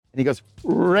And he goes,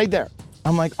 right there.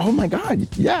 I'm like, oh my God,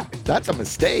 yeah, that's a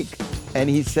mistake. And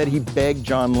he said he begged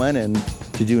John Lennon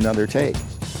to do another take.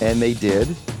 And they did.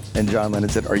 And John Lennon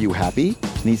said, are you happy?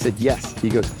 And he said, yes. He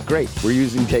goes, great, we're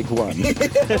using take one.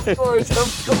 Of course.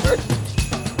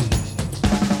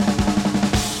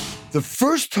 The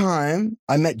first time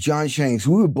I met John Shanks,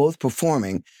 we were both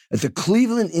performing at the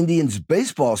Cleveland Indians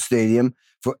baseball stadium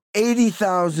for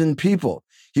 80,000 people.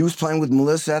 He was playing with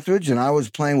Melissa Etheridge, and I was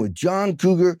playing with John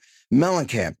Cougar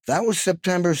Mellencamp. That was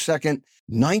September 2nd,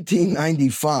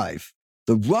 1995.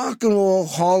 The Rock and Roll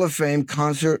Hall of Fame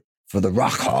concert for the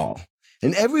Rock Hall.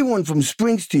 And everyone from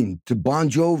Springsteen to Bon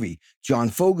Jovi, John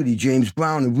Fogerty, James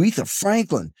Brown, Aretha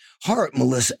Franklin, Hart,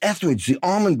 Melissa Etheridge, the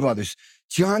Allman Brothers,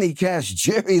 Johnny Cash,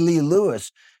 Jerry Lee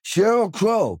Lewis, Sheryl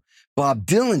Crow, Bob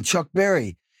Dylan, Chuck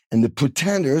Berry, and the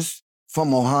Pretenders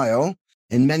from Ohio,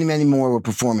 and many, many more were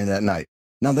performing that night.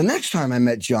 Now, the next time I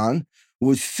met John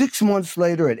was 6 months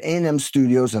later at A&M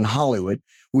Studios in Hollywood,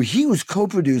 where he was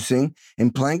co-producing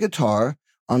and playing guitar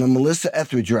on a Melissa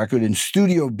Etheridge record in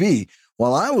Studio B,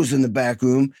 while I was in the back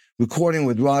room recording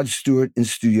with Rod Stewart in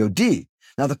Studio D.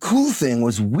 Now, the cool thing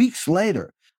was weeks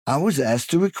later, I was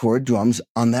asked to record drums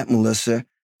on that Melissa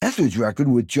Etheridge record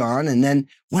with John, and then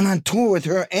went on tour with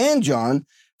her and John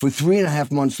for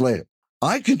 3.5 months later.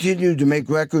 I continued to make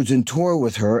records and tour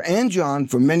with her and John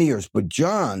for many years, but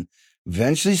John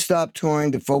eventually stopped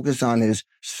touring to focus on his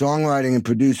songwriting and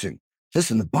producing.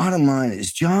 Listen, the bottom line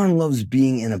is John loves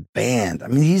being in a band. I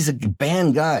mean, he's a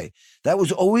band guy. That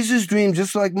was always his dream,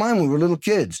 just like mine when we were little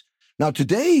kids. Now,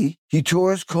 today, he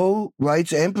tours,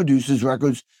 co-writes, and produces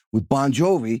records with Bon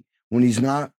Jovi when he's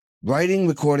not writing,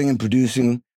 recording, and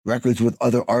producing records with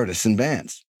other artists and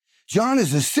bands. John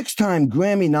is a 6-time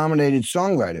Grammy-nominated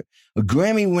songwriter, a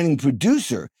Grammy-winning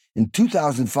producer in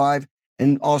 2005,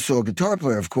 and also a guitar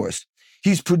player, of course.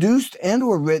 He's produced and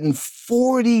or written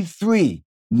 43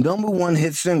 number-one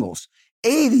hit singles,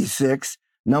 86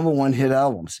 number-one hit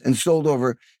albums, and sold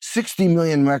over 60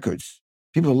 million records.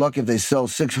 People are lucky if they sell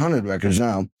 600 records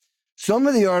now. Some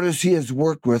of the artists he has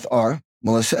worked with are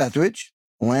Melissa Etheridge,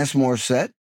 Alanis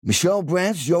Morissette, Michelle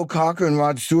Branch, Joe Cocker, and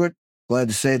Rod Stewart. Glad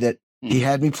to say that he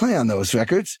had me play on those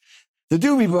records. The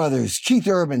Doobie Brothers, Keith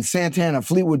Urban, Santana,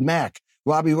 Fleetwood Mac,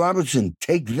 Robbie Robertson,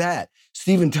 Take That,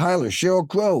 Steven Tyler, Sheryl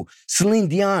Crow, Celine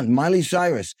Dion, Miley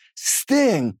Cyrus,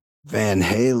 Sting, Van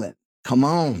Halen, Come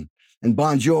On, and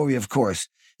Bon Jovi, of course,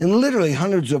 and literally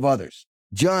hundreds of others.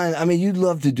 John, I mean, you'd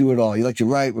love to do it all. You like to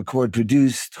write, record,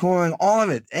 produce, touring, all of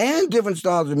it, and different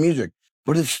styles of music.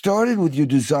 But it started with your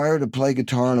desire to play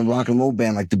guitar in a rock and roll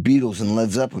band like the Beatles and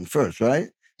Led Zeppelin first, right?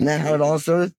 Isn't that how it all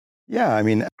started? Yeah, I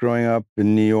mean, growing up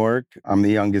in New York, I'm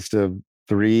the youngest of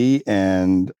 3,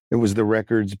 and it was the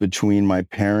records between my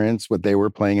parents, what they were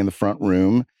playing in the front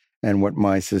room, and what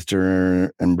my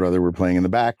sister and brother were playing in the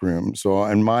back room. So,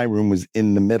 and my room was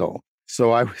in the middle.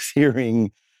 So I was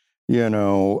hearing,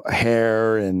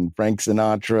 Hair and Frank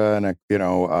Sinatra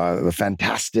and, the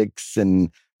Fantastics and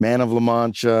Man of La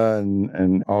Mancha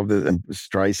and all this, and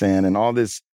Streisand and all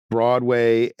this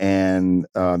Broadway and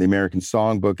the American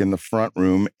Songbook in the front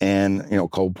room and,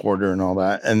 Cole Porter and all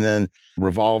that. And then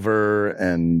Revolver.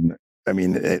 And I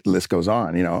mean, the list goes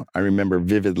on. I remember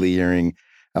vividly hearing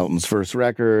Elton's first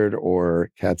record or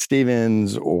Cat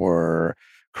Stevens or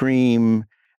Cream.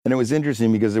 And it was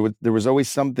interesting because there was always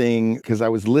something, because I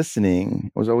was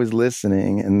always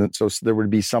listening. And so there would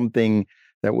be something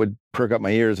that would perk up my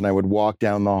ears, and I would walk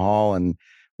down the hall and,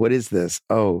 what is this?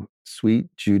 Oh, Sweet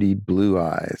Judy Blue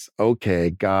Eyes. Okay,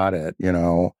 got it,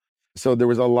 So there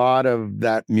was a lot of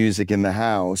that music in the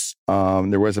house.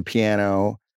 There was a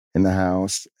piano in the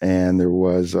house, and there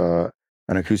was an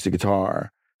acoustic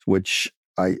guitar, which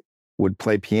I would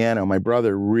play piano. My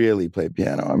brother really played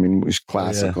piano. I mean, it was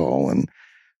classical and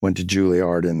went to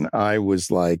Juilliard. And I was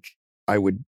like, I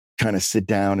would kind of sit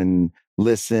down and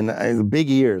listen. Big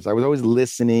ears. I was always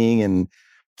listening and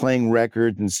playing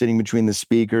records and sitting between the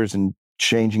speakers and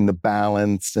changing the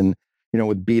balance and,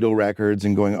 with Beatle records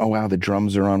and going, oh, wow, the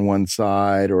drums are on one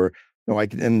side, or,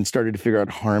 and started to figure out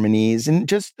harmonies, and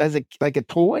just like a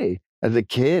toy as a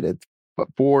kid at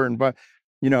 4 and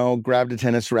 5, grabbed a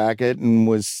tennis racket and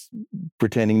was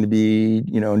pretending to be,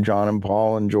 John and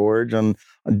Paul and George and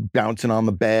bouncing on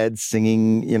the bed,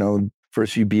 singing,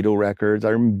 first few Beatle records.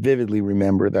 I vividly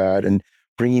remember that, and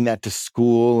bringing that to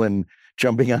school and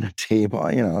jumping on a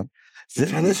table,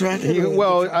 Tennis racket?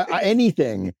 Well,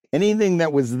 anything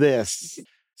that was this.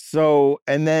 So,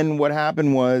 and then what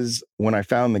happened was when I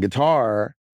found the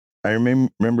guitar, I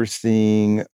remember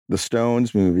seeing the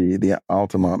Stones movie, the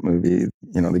Altamont movie,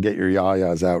 the Get Your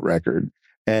Ya-Ya's Out record.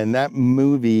 And that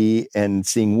movie, and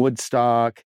seeing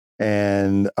Woodstock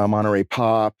and Monterey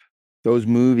Pop, those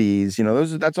movies,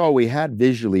 that's all we had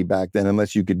visually back then,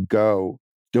 unless you could go.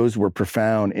 Those were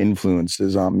profound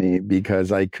influences on me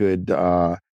because I could,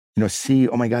 see,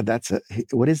 oh my God,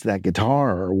 what is that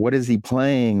guitar? Or what is he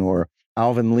playing? Or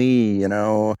Alvin Lee, and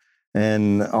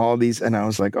all these. And I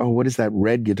was like, oh, what is that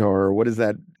red guitar? Or what is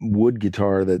that wood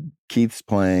guitar that Keith's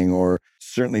playing? Or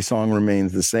certainly Song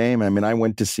Remains the Same. I mean, I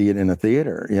went to see it in a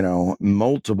theater,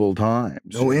 multiple times.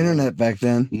 No internet back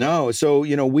then. No. So,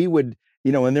 we would,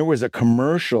 and there was a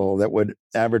commercial that would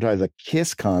advertise a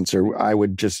Kiss concert. I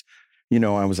would just,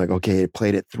 I was like, okay, it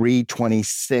played at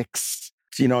 326,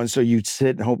 and so you'd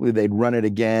sit and hopefully they'd run it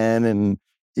again. And,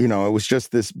 it was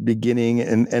just this beginning.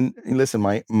 And listen,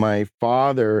 my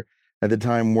father at the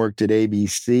time worked at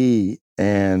ABC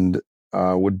and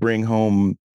would bring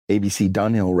home ABC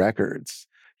Dunhill records,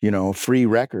 free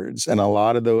records, and a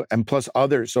lot of and plus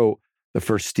others. So the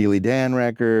first Steely Dan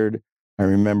record, I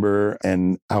remember,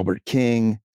 and Albert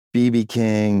King, BB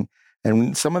King,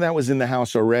 and some of that was in the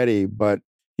house already. But,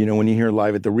 when you hear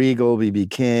Live at the Regal, BB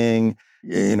King,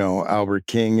 Albert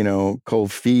King,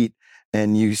 Cold Feet,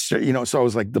 and so I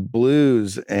was like the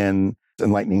blues and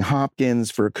Lightning Hopkins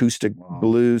for acoustic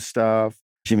blues stuff,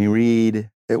 Jimmy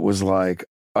Reed. It was like,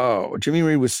 oh, Jimmy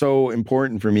Reed was so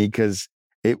important for me because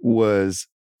it was,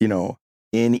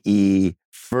 in E,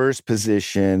 first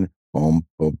position, boom,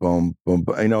 boom, boom,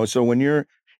 boom. So when you're,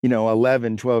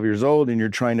 11, 12 years old and you're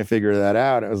trying to figure that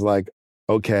out, I was like,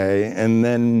 okay. And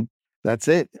then that's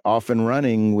it, off and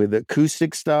running with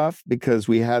acoustic stuff because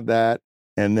we had that.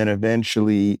 And then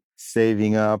eventually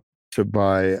saving up to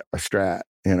buy a Strat,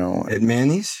 At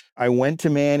Manny's? I went to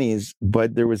Manny's,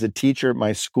 but there was a teacher at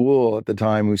my school at the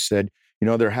time who said,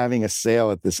 they're having a sale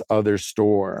at this other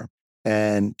store,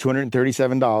 and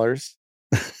 $237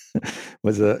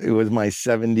 it was my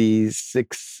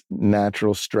 76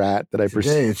 natural Strat that I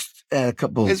Today it's at a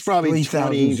couple. It's probably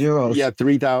 3,000 zeros. Yeah,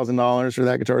 $3,000 for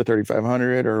that guitar,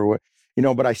 3,500 or what,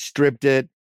 but I stripped it,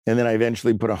 and then I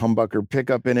eventually put a humbucker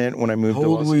pickup in it when I moved. How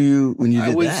old were you when you did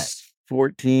that? I was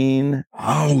 14.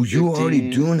 Oh, you were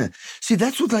already doing it. See,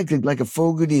 that's what like a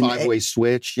Fogerty and five-way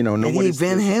switch, Eddie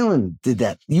Van Halen did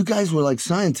that. You guys were like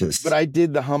scientists. But I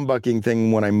did the humbucking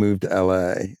thing when I moved to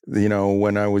LA,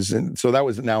 when I was so that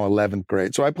was now 11th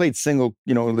grade. So I played single,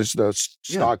 the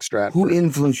stock Strat. Who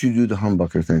influenced you to do the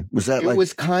humbucker thing? Was that it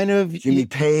was kind of Jimmy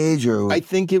Page or? I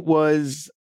think it was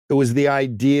the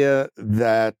idea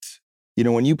that,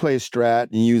 when you play a Strat,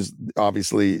 you use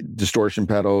obviously distortion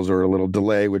pedals or a little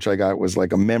delay, which I got was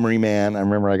like a Memory Man. I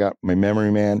remember I got my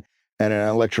Memory Man and an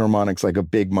electroharmonics, like a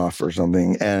Big Muff or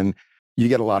something. And you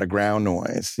get a lot of ground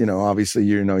noise, obviously,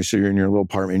 so you're in your little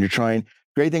apartment and you're trying.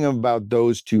 Great thing about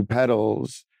those two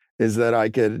pedals is that I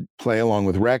could play along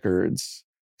with records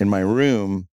in my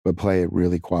room, but play it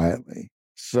really quietly.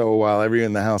 So while everyone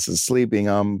in the house is sleeping,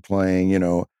 I'm playing,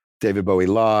 David Bowie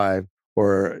live,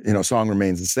 or, Song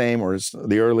Remains the Same, or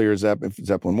the earlier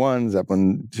Zeppelin 1,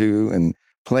 Zeppelin 2, and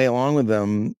play along with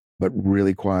them, but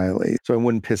really quietly. So I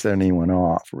wouldn't piss anyone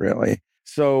off, really.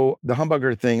 So the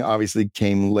humbucker thing obviously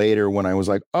came later when I was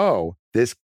like, oh,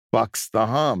 this bucks the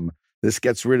hum. This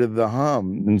gets rid of the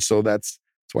hum. And so that's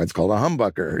why it's called a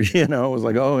humbucker. It was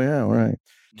like, oh, yeah, right.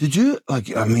 Did you,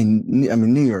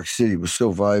 New York City was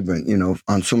so vibrant,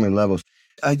 on so many levels.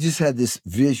 I just had this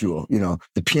visual,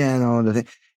 the piano, the thing.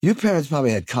 Your parents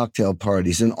probably had cocktail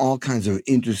parties and all kinds of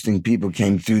interesting people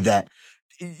came through that.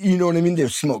 You know what I mean? They're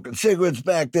smoking cigarettes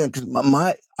back then. Because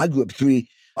I grew up 3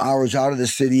 hours out of the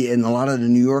city, and a lot of the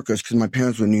New Yorkers, because my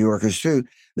parents were New Yorkers too,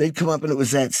 they'd come up and it was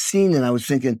that scene, and I was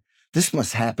thinking, this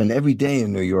must happen every day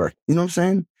in New York. You know what I'm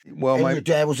saying? Well, and your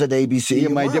dad was at ABC. Yeah,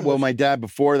 my dad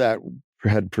before that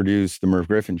had produced the Merv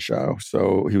Griffin Show,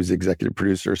 so he was the executive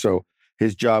producer. So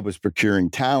his job was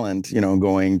procuring talent,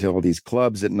 going to all these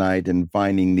clubs at night and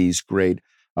finding these great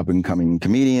up and coming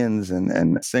comedians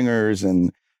and singers.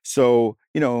 And so,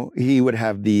 he would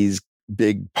have these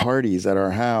big parties at our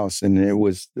house, and it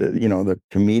was, the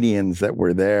comedians that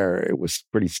were there, it was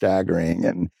pretty staggering.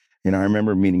 And, I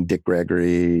remember meeting Dick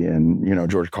Gregory and,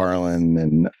 George Carlin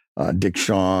and Dick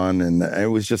Shawn, and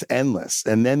it was just endless.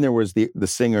 And then there was the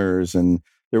singers, and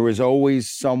there was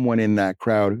always someone in that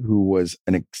crowd who was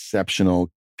an exceptional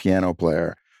piano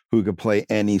player who could play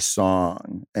any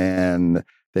song. And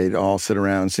they'd all sit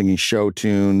around singing show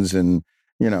tunes and,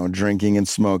 drinking and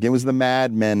smoking. It was the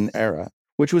Mad Men era,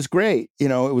 which was great. It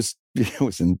was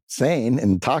insane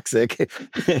and toxic,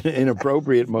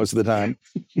 inappropriate most of the time,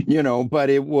 but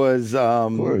it was,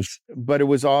 but it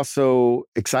was also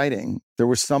exciting. There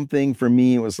was something for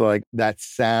me, it was like that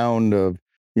sound of,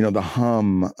 the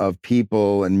hum of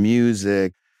people and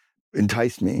music.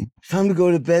 enticed me. Time to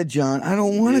go to bed, John. I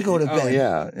don't want to go to bed. Oh,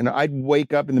 yeah. And I'd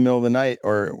wake up in the middle of the night,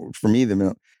 or for me,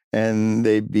 and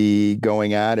they'd be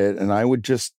going at it. And I would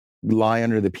just lie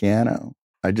under the piano.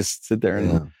 I just sit there.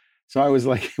 And so I was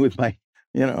like with my,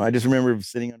 I just remember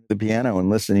sitting under the piano and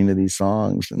listening to these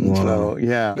songs. And so,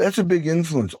 yeah. That's a big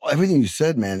influence. Everything you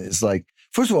said, man, is like,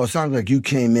 first of all, it sounds like you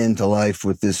came into life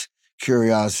with this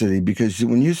curiosity, because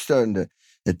when you're starting to,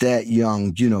 at that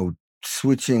young,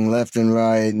 switching left and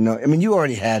right, you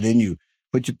already had in you,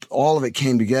 but all of it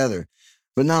came together.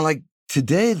 But now, like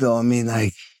today, though,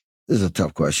 this is a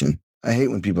tough question. I hate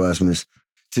when people ask me this.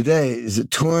 Today, is it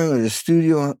touring or the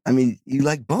studio? You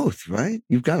like both, right?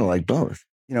 You've got to like both.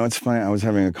 It's funny. I was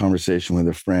having a conversation with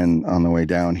a friend on the way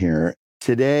down here.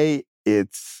 Today,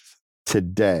 it's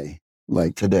today.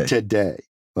 Like today.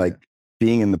 Like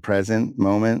being in the present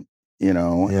moment,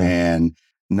 and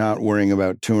not worrying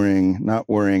about touring, not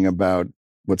worrying about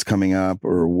what's coming up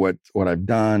or what I've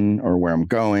done or where I'm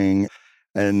going.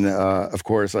 And of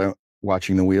course,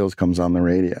 Watching the Wheels comes on the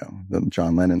radio, the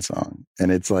John Lennon song.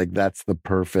 And it's like, that's the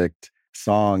perfect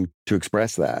song to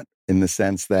express that, in the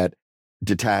sense that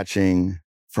detaching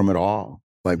from it all.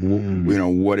 Like,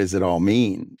 what does it all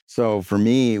mean? So for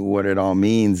me, what it all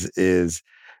means is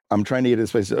I'm trying to get to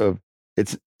this place of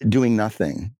it's doing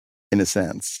nothing, in a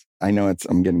sense. I know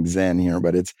I'm getting Zen here,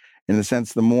 but it's in the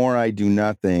sense, the more I do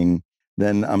nothing,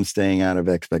 then I'm staying out of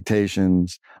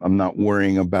expectations. I'm not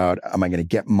worrying about, am I going to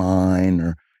get mine?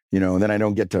 Or, then I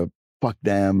don't get to fuck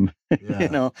them.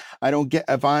 Yeah. I don't get,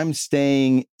 if I'm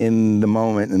staying in the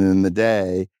moment and in the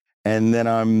day, and then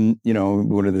I'm,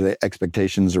 what are the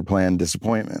expectations or planned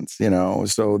disappointments,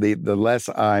 so the less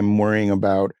I'm worrying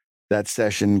about that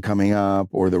session coming up,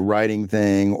 or the writing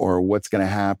thing, or what's going to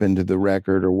happen to the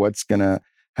record, or what's going to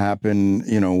happen,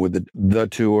 with the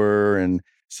tour. And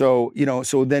so,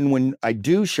 so then when I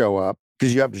do show up,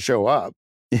 because you have to show up,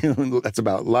 that's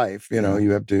about life,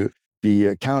 you have to be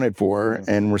accounted for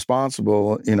and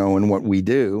responsible, in what we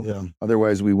do. Yeah.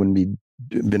 Otherwise, we wouldn't be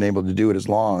been able to do it as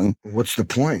long. What's the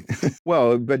point?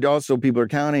 Well, but also people are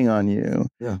counting on you.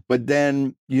 Yeah. But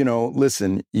then,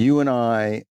 listen, you and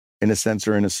I, in a sense,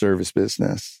 are in a service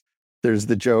business. There's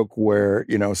the joke where,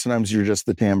 sometimes you're just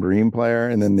the tambourine player.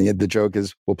 And then the joke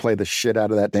is, we'll play the shit out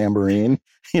of that tambourine,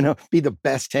 be the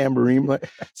best tambourine player.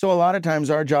 So a lot of times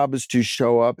our job is to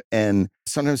show up and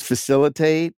sometimes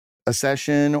facilitate a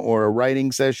session or a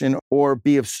writing session, or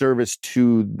be of service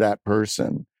to that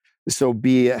person. So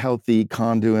be a healthy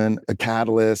conduit, a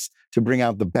catalyst to bring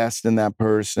out the best in that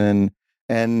person.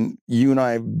 And you and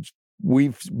I,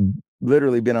 we've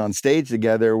literally been on stage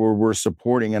together where we're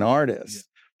supporting an artist.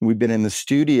 Yeah. We've been in the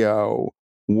studio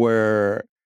where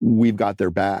we've got their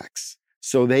backs,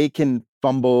 so they can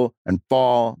fumble and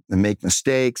fall and make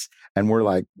mistakes. And we're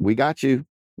like, we got you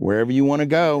wherever you want to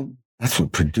go. That's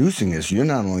what producing is. You're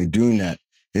not only doing that,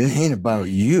 it ain't about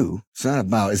you. It's not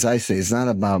about, as I say, it's not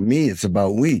about me. It's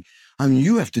about we.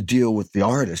 You have to deal with the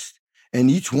artist,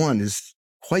 and each one is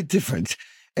quite different.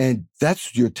 And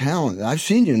that's your talent. I've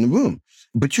seen you in the room,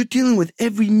 but you're dealing with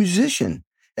every musician.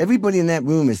 Everybody in that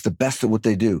room is the best at what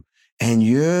they do. And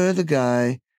you're the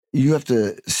guy, you have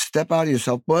to step out of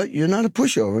yourself, but you're not a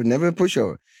pushover, never a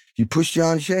pushover. You push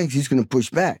John Shanks, he's going to push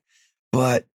back.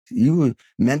 But you were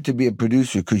meant to be a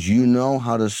producer because you know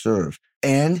how to serve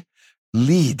and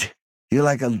lead. You're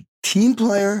like a team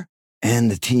player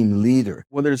and the team leader.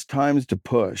 Well, there's times to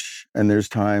push and there's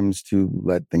times to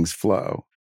let things flow.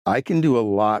 I can do a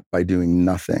lot by doing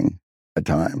nothing at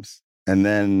times. And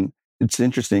then it's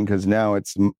interesting because now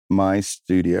it's my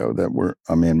studio that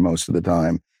I'm in most of the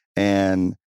time.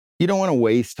 And you don't want to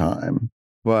waste time.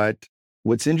 But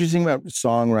what's interesting about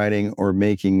songwriting or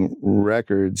making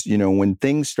records, when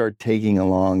things start taking a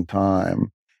long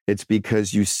time, it's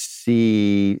because you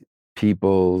see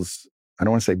people's, I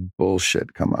don't want to say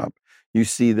bullshit come up. You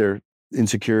see their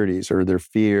insecurities or their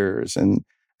fears. And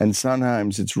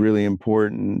sometimes it's really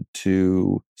important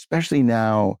to, especially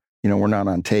now, we're not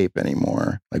on tape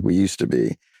anymore like we used to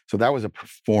be. So that was a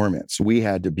performance. We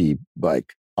had to be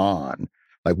like on,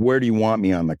 like, where do you want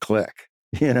me on the click?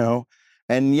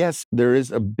 And yes, there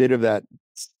is a bit of that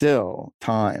still.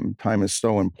 Time is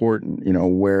so important,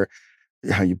 where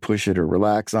how you push it or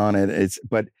relax on it.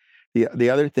 But the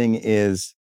other thing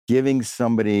is giving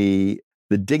somebody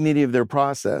the dignity of their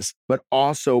process, but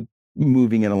also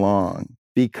moving it along.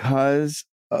 Because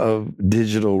of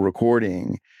digital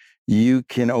recording, you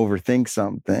can overthink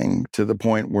something to the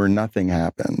point where nothing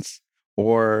happens.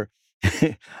 Or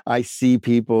I see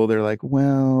people, they're like,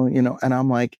 well, and I'm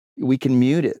like, we can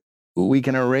mute it. We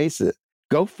can erase it.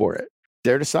 Go for it.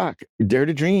 Dare to suck. Dare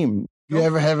to dream. You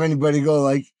ever have anybody go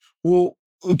like, well,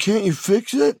 can't you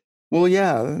fix it? Well,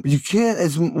 yeah. But you can't,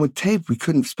 as with tape, we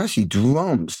couldn't, especially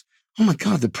drums. Oh my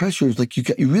God, the pressure is like you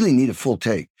really need a full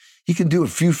take. You can do a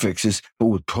few fixes, but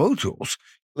with Pro Tools.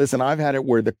 Listen, I've had it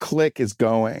where the click is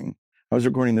going. I was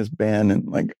recording this band in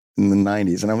the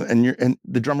 90s, and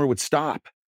the drummer would stop.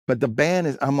 But the band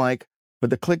is, I'm like, but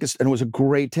the click is, and it was a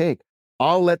great take.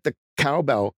 I'll let the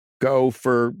cowbell go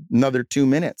for another 2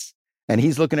 minutes. And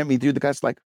he's looking at me through the cuts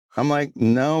like, I'm like,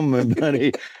 no, my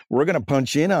buddy, we're gonna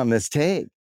punch in on this take.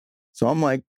 So I'm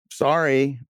like,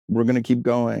 sorry, we're going to keep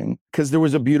going. Because there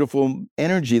was a beautiful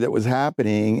energy that was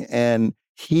happening, and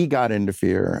he got into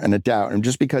fear and a doubt. And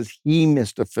just because he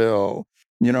missed a fill,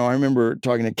 I remember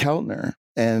talking to Keltner,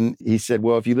 and he said,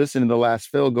 well, if you listen to the last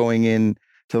fill going in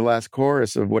to the last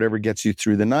chorus of Whatever Gets You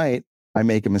Through the Night, I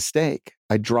make a mistake.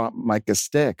 I drop like a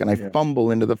stick and I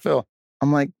fumble into the fill.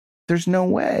 I'm like, there's no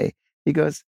way. He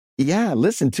goes, yeah,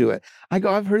 listen to it. I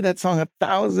go, I've heard that song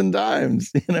 1,000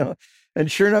 times, And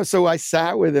sure enough, so I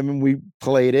sat with him and we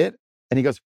played it, and he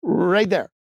goes, right there.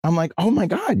 I'm like, oh my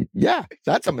God, yeah,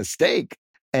 that's a mistake.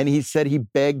 And he said he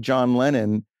begged John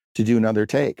Lennon to do another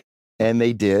take, and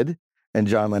they did. And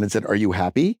John Lennon said, are you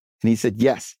happy? And he said,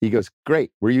 yes. He goes,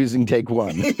 great, we're using take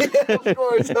one. Of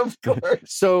course.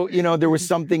 So, there was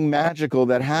something magical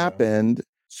that happened.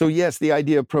 So yes, the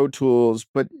idea of Pro Tools,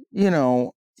 but,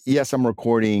 yes, I'm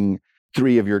recording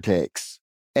 3 of your takes.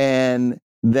 And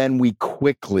then we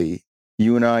quickly,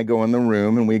 you and I go in the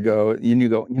room and we go, and you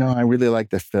go, I really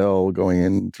like the fill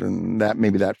going in that,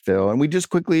 maybe that fill. And we just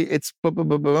quickly, it's boom, boom,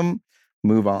 boom, boom,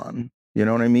 move on. You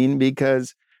know what I mean?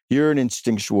 Because you're an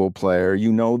instinctual player,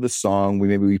 the song,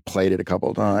 we played it a couple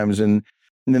of times. And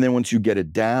then once you get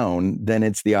it down, then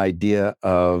it's the idea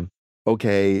of,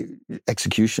 okay,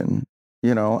 execution,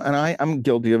 and I'm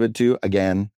guilty of it too.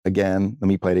 Again, let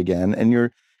me play it again.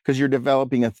 And because you're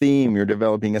developing a theme, you're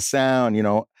developing a sound,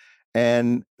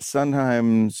 and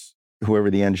sometimes whoever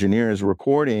the engineer is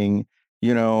recording,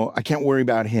 I can't worry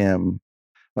about him.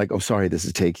 Like, oh, sorry, this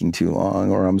is taking too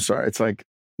long, or I'm sorry. It's like,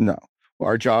 no,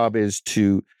 our job is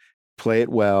to play it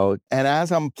well. And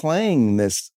as I'm playing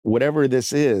this, whatever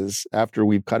this is, after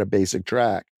we've cut a basic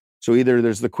track, so either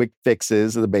there's the quick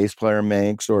fixes that the bass player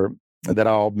makes, or that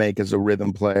I'll make as a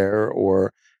rhythm player,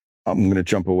 or I'm going to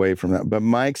jump away from that. But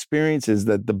my experience is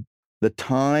that the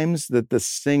times that the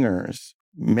singers,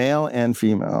 male and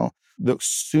female, the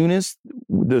soonest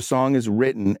the song is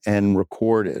written and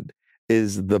recorded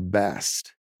is the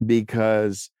best,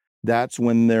 because that's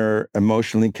when they're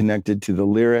emotionally connected to the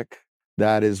lyric.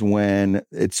 That is when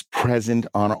it's present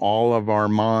on all of our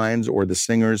minds, or the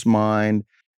singer's mind.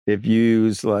 If you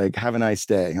use like Have a Nice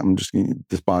Day, I'm just going to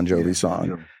this Bon Jovi song.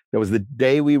 Sure. That was the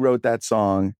day we wrote that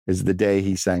song, is the day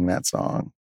he sang that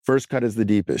song. First Cut is the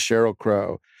Deepest, Sheryl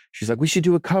Crow. She's like, we should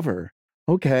do a cover.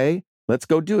 Okay, let's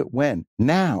go do it. When?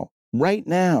 Now, right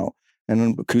now. And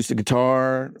then acoustic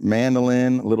guitar,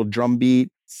 mandolin, a little drum beat,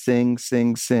 sing,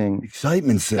 sing, sing.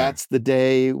 Excitement, sir. That's the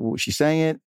day she sang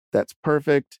it. That's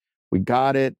perfect. We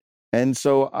got it. And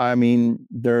so, I mean,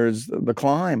 there's The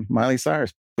Climb, Miley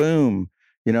Cyrus, boom,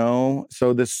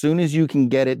 So the soon as you can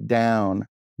get it down,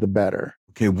 the better.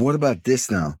 Okay, what about this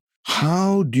now?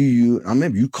 How do you, I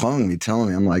remember you calling me, telling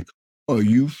me, I'm like, are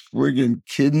you friggin'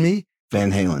 kidding me?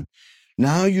 Van Halen.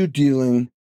 Now you're dealing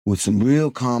with some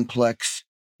real complex,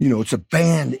 it's a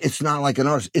band. It's not like an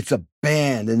artist. It's a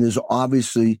band. And there's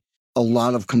obviously a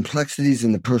lot of complexities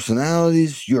in the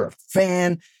personalities. You're a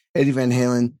fan. Eddie Van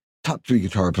Halen, top 3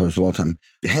 guitar players of all time.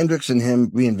 Hendrix and him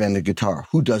reinvented guitar.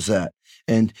 Who does that?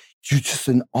 And you're just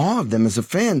in awe of them as a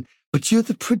fan, but you're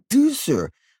the producer.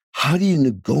 How do you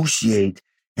negotiate,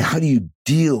 and how do you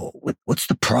deal with, what's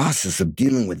the process of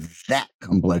dealing with that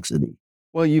complexity?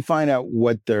 Well, you find out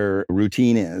what their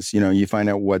routine is. You find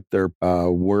out what their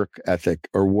work ethic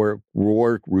or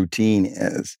work routine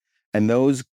is. And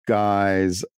those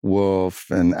guys, Wolf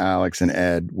and Alex and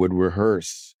Ed, would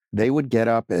rehearse. They would get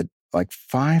up at like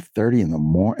 5:30 in the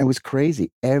morning. It was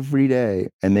crazy every day.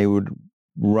 And they would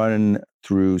run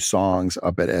through songs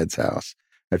up at Ed's house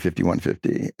at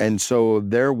 5150. And so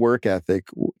their work ethic,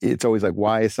 it's always like,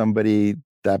 why is somebody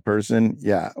that person?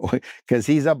 Yeah, because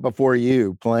he's up before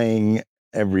you playing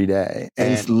every day.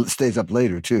 And he stays up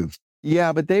later too.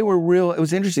 Yeah, but they were it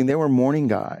was interesting. They were morning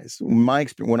guys. My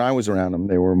experience, when I was around them,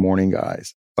 they were morning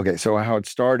guys. Okay, so how it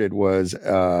started was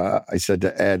I said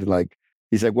to Ed,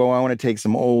 he's like, well, I want to take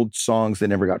some old songs that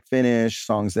never got finished,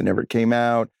 songs that never came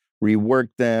out, rework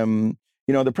them.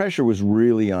 The pressure was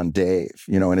really on Dave,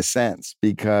 in a sense,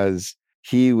 because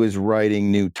he was writing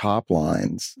new top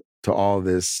lines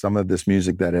to some of this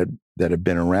music that had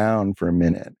been around for a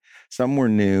minute. Some were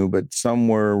new, but some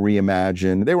were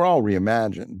reimagined. They were all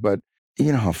reimagined, but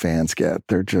you know how fans get.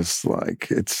 They're just like,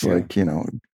 it's like, you know,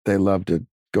 they love to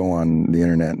go on the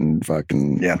internet and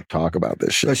fucking talk about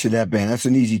this shit. Especially that band. That's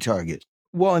an easy target.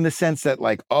 Well, in the sense that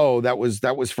like, oh, that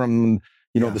was from,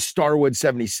 you know, the Starwood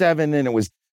 77 and it was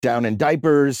down in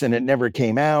diapers and it never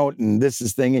came out and this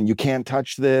is thing and you can't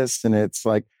touch this. And it's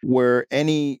like where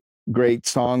any great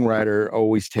songwriter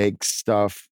always takes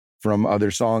stuff from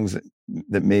other songs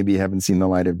that maybe haven't seen the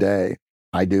light of day.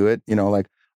 I do it, you know, like,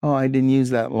 oh, I didn't use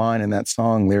that line in that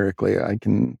song lyrically.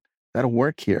 That'll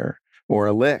work here. Or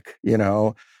a lick, you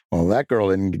know, well, that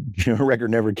girl didn't, you know,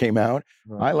 record never came out.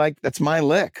 Right. That's my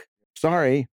lick.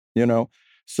 Sorry, you know.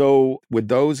 So with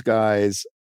those guys,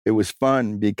 it was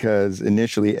fun because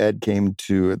initially Ed came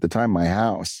to, at the time, my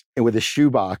house with a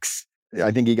shoebox.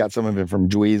 I think he got some of it from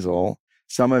Dweezil.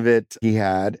 Some of it he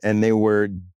had, and they were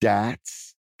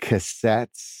DATs,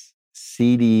 cassettes,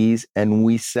 CDs, and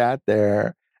we sat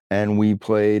there and we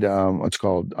played I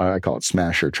call it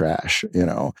Smash or Trash, you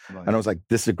know. Right. And I was like,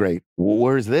 this is great.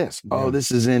 Where's this? Yeah. Oh, this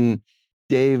is in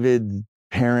David's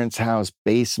parents' house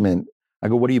basement. I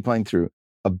go, what are you playing through?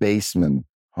 A basement.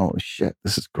 Oh shit,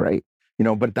 this is great. You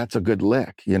know, but that's a good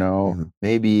lick, you know. Mm-hmm.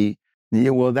 Maybe, yeah,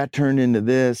 well, that turned into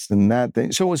this and that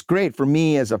thing. So it was great for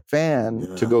me as a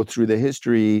fan to go through the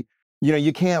history. You know,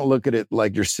 you can't look at it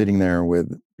like you're sitting there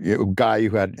with a guy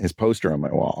who had his poster on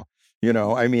my wall. You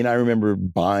know, I mean, I remember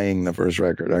buying the first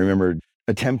record. I remember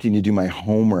attempting to do my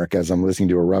homework as I'm listening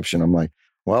to Eruption. I'm like,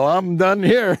 well, I'm done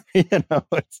here. You know,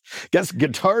 guess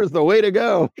guitar is the way to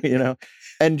go, you know,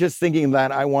 and just thinking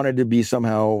that I wanted to be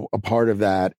somehow a part of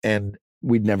that. And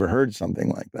we'd never heard something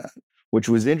like that, which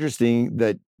was interesting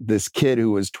that this kid who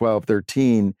was 12,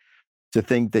 13, to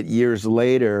think that years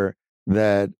later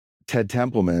that Ted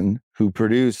Templeman, who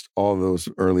produced all those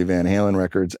early Van Halen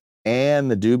records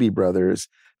and the Doobie Brothers,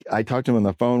 I talked to him on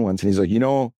the phone once and he's like, you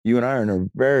know, you and I are in a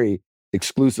very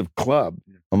exclusive club.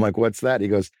 I'm like, what's that? He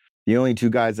goes, the only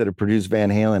two guys that have produced Van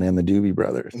Halen and the Doobie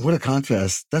Brothers. What a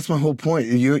contrast. That's my whole point.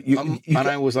 And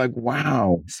I was like,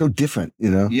 wow. So different, you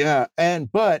know? Yeah.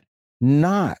 But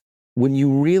not when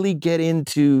you really get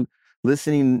into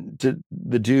listening to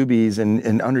the Doobies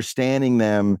and understanding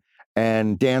them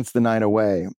and Dance the Night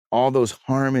Away, all those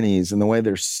harmonies and the way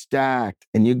they're stacked.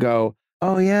 And you go,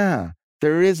 oh yeah,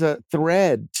 there is a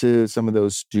thread to some of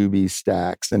those Doobie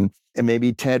stacks. And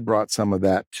maybe Ted brought some of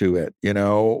that to it, you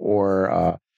know,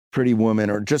 or Pretty Woman,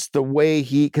 or just the way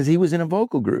because he was in a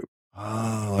vocal group.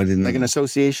 Oh, I didn't like an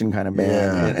association kind of band.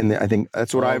 Yeah. And I think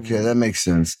that's what Okay, that makes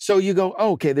sense. So you go,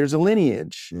 oh, okay, there's a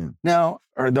lineage. Yeah. Now,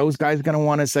 are those guys going to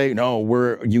want to say, no,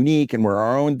 we're unique and we're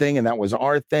our own thing and that was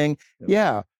our thing? Yep.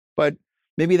 Yeah, but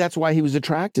maybe that's why he was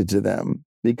attracted to them,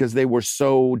 because they were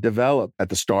so developed at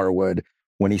the Starwood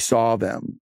when he saw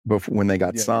them, before, when they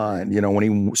got signed, you know,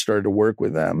 when he started to work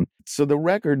with them. So the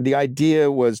record, the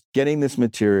idea was getting this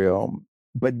material,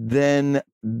 but then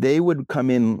they would come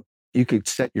in. You could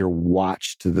set your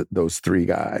watch to those three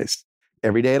guys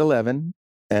every day at 11.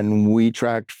 And we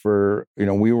tracked for, you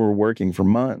know, we were working for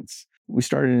months. We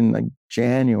started in like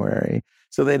January.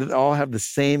 So they'd all have the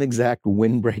same exact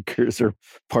windbreakers or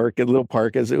little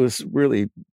parkas. It was really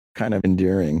kind of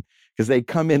endearing because they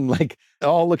come in like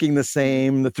all looking the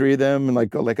same, the three of them, and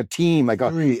like a team, like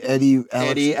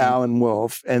Eddie, Alan,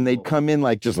 Wolf. And they'd come in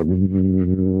like just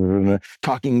like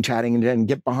talking, chatting, and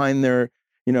get behind their,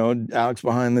 you know, Alex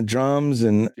behind the drums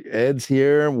and Ed's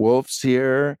here, Wolf's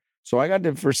here. So I got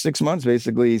to, for 6 months,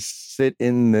 basically sit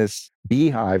in this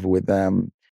beehive with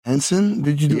them. Henson?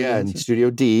 Did you do in Studio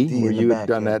D where you had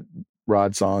done that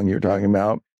Rod song you're talking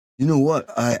about. You know what?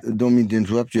 I don't mean to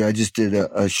interrupt you. I just did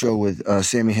a show with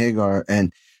Sammy Hagar,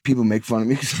 and people make fun of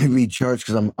me because I read charts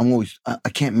because I'm always, I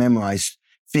can't memorize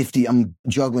 50. I'm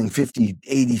juggling 50,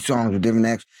 80 songs with different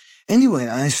acts. Anyway,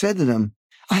 I said to them,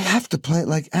 I have to play it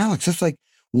like Alex. That's like,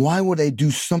 why would I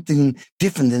do something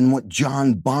different than what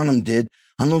John Bonham did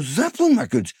on those Zeppelin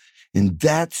records? And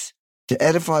that's, to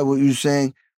edify what you're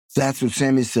saying, that's what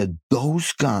Sammy said.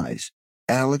 Those guys,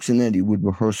 Alex and Eddie, would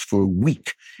rehearse for a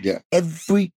week. Yeah.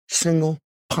 Every single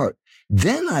part.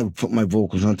 Then I would put my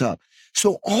vocals on top.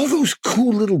 So all those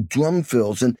cool little drum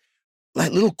fills and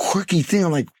that little quirky thing,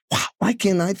 I'm like, wow, why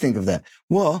can't I think of that?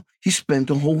 Well, he spent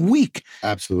a whole week.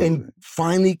 Absolutely. And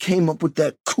finally came up with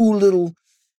that cool little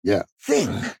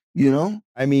thing, you know?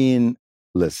 I mean,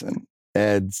 listen,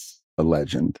 Ed's a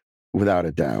legend, without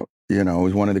a doubt. You know,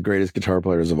 he's one of the greatest guitar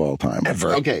players of all time.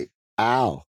 Ever. Okay,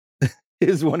 Al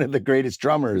is one of the greatest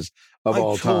drummers of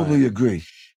all time. I totally agree.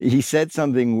 He said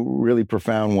something really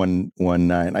profound one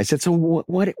night. I said, so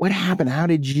what happened? How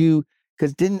did you,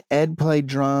 because didn't Ed play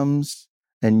drums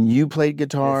and you played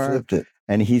guitar? I flipped it.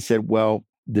 And he said, well,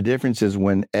 the difference is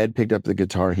when Ed picked up the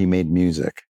guitar, he made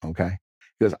music, okay?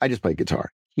 because I just played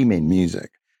guitar. He made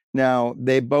music. Now,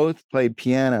 they both played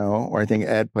piano, or I think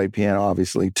Ed played piano,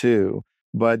 obviously, too.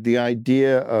 But the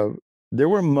idea of there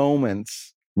were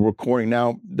moments recording.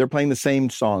 Now, they're playing the same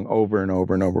song over and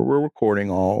over and over. We're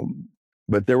recording all,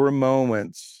 but there were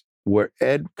moments where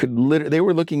Ed could literally, they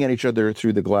were looking at each other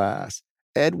through the glass.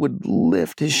 Ed would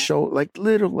lift his shoulder, like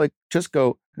literally, like just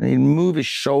go, and he'd move his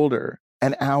shoulder,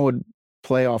 and Al would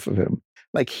play off of him.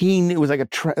 Like he knew, it was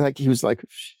like like he was like,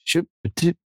 you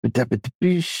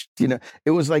know,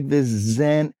 it was like this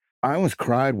Zen. I almost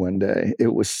cried one day.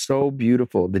 It was so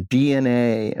beautiful. The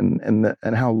DNA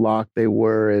and how locked they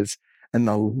were and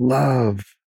the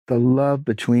love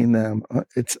between them.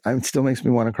 It still makes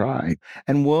me want to cry.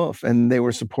 And Wolf, and they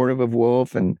were supportive of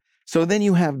Wolf. And so then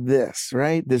you have this,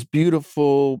 right? This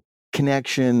beautiful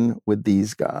connection with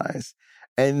these guys.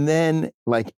 And then,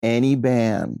 like any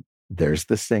band, there's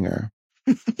the singer.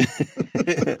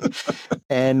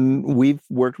 And we've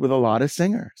worked with a lot of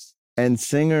singers. And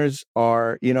singers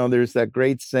are, you know, there's that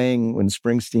great saying when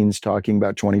Springsteen's talking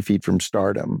about 20 feet from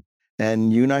stardom.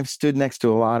 And you and I've stood next to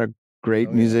a lot of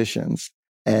great musicians.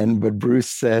 But Bruce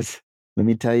says, let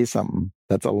me tell you something.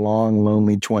 That's a long,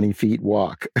 lonely 20 feet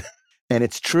walk. And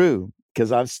it's true,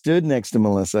 because I've stood next to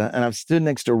Melissa, and I've stood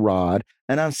next to Rod,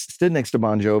 and I've stood next to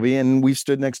Bon Jovi, and we've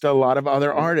stood next to a lot of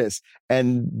other artists.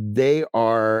 And they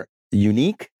are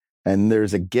unique, and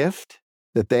there's a gift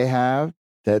that they have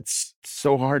that's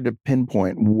so hard to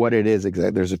pinpoint what it is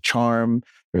exactly. There's a charm,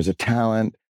 there's a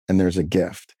talent, and there's a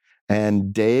gift.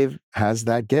 And Dave has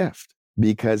that gift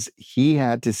because he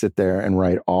had to sit there and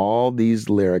write all these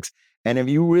lyrics. And if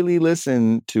you really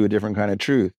listen to A Different Kind of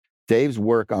Truth, Dave's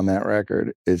work on that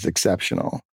record is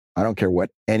exceptional. I don't care what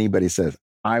anybody says.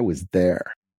 I was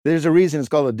there. There's a reason it's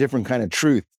called A Different Kind of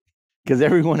Truth, because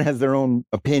everyone has their own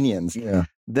opinions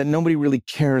that nobody really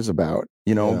cares about,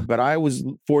 you know. But I was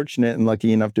fortunate and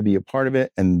lucky enough to be a part of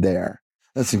it and there.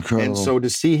 That's incredible. And so to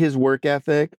see his work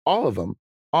ethic, all of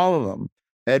them.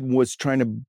 Ed was trying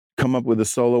to come up with a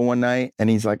solo one night, and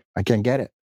he's like, I can't get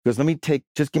it. Because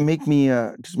make me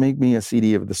a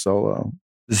CD of the solo.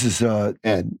 This is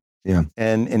Ed. Yeah.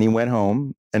 And he went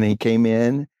home, and he came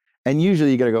in, and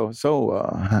usually you got to go,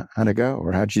 so how'd it go?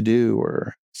 Or how'd you do?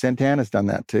 Or Santana's done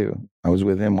that too. I was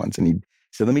with him once, and he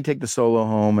said, let me take the solo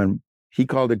home. And he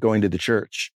called it going to the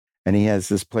church. And he has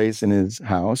this place in his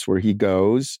house where he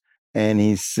goes and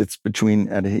he sits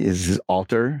at his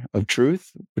altar of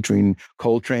truth between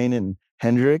Coltrane and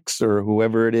Hendrix or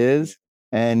whoever it is.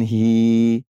 And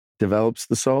he develops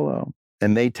the solo,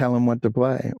 and they tell him what to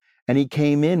play. And he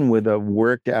came in with a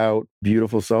worked out,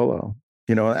 beautiful solo,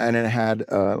 you know, and it had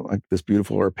like this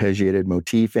beautiful arpeggiated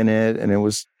motif in it.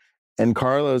 And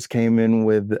Carlos came in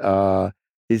with, I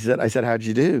said, how'd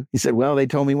you do? He said, well, they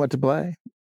told me what to play.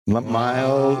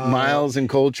 Miles and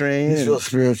Coltrane. It's so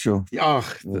spiritual. Oh,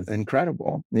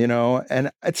 incredible, you know. And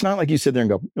it's not like you sit there and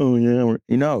go, oh, yeah,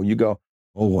 you know, you go,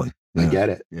 oh, boy. I get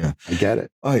it. Yeah. I get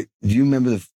it. All right. Do you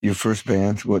remember your first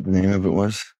band, what the name of it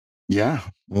was? Yeah.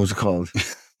 What was it called?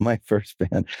 My first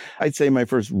band, I'd say my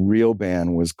first real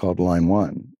band was called Line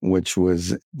One, which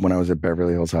was when I was at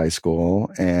Beverly Hills High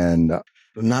School. And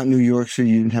But not New York, so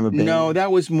you didn't have a band? no,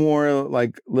 that was more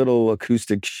like little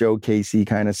acoustic showcasey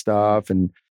kind of stuff,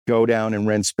 and go down and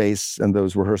rent space in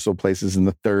those rehearsal places in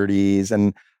the 30s.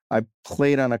 And I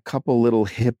played on a couple little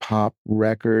hip hop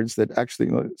records that actually,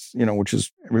 you know, which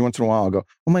is every once in a while I'll go,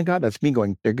 oh my God, that's me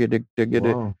going, dig,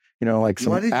 you know, like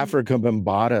some Africa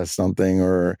Bambaataa something.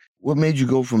 Or what made you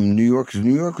go from New York? Because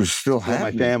New York was still my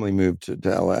happening. family moved to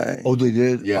LA. Oh, they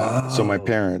did? Yeah. So my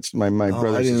parents, my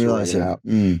brother, I didn't realize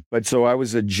that. But so I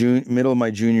was middle of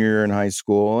my junior year in high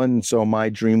school. And so my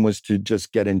dream was to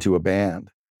just get into a band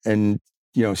and,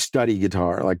 you know, study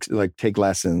guitar, like take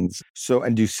lessons. So,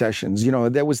 and do sessions. You know,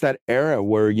 there was that era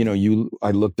where, you know,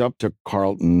 I looked up to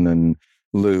Carlton and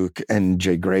Luke and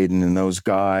Jay Graydon and those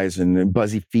guys and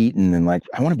Buzzy Featon, and like,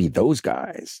 I want to be those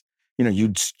guys. You know,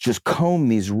 you'd just comb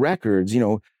these records, you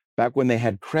know, back when they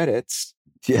had credits.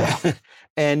 Yeah.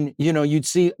 And, you know, you'd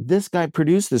see this guy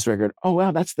produced this record. Oh,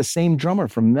 wow, that's the same drummer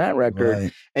from that record.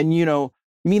 Right. And, you know,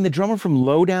 you mean the drummer from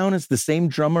Lowdown is the same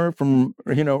drummer from,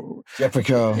 you know,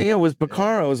 Jeffico. Yeah, it was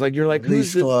Picaro. It was like, you're like,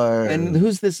 who's this? And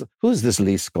who's this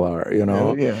Lee Sklar, you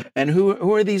know? Yeah. And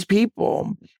who are these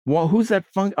people? Well, who's that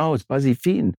funk? Oh, it's Buzzy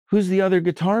Featon. Who's the other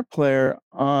guitar player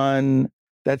on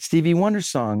that Stevie Wonder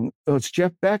song? Oh, it's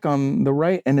Jeff Beck on the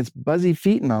right, and it's Buzzy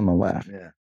Featon on the left. Yeah.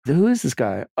 Who is this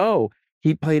guy? Oh,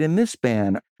 he played in this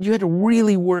band. You had to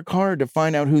really work hard to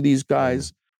find out who these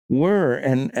guys were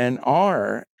and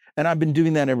are. And I've been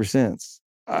doing that ever since.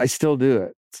 I still do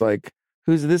it. It's like,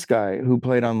 who's this guy who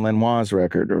played on Lenoir's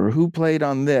record, or who played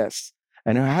on this?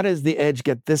 And how does the Edge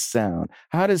get this sound?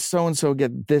 How does so-and-so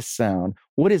get this sound?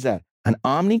 What is that? An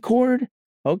omnichord?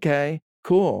 Okay,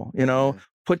 cool.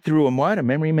 Put through a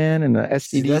memory man and a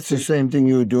See, STD. that's the same thing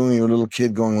you were doing when you were a little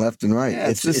kid going left and right. Yeah,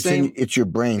 it's the it's same. It's your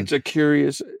brain. It's a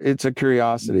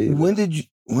curiosity. When did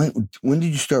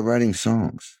you start writing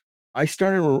songs? I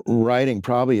started writing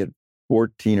probably at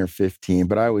 14 or 15,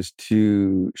 but I was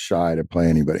too shy to play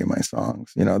anybody my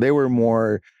songs. They were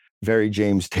more very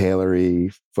James Taylor-y,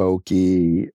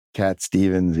 folky, Cat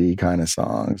Stevens-y kind of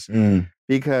songs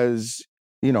because,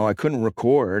 I couldn't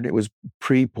record. It was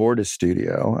pre-Porta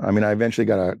Studio. I mean, I eventually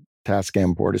got a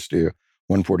Tascam Porta Studio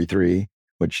 143,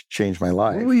 which changed my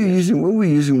life. What were you using when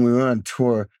we were on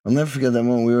tour? I'll never forget that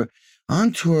moment. We were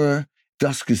on tour,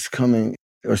 dusk is coming,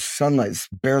 or sunlight's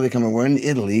barely coming. We're in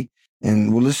Italy,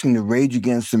 and we're listening to Rage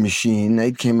Against the Machine.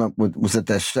 They came up with, was it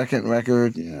that second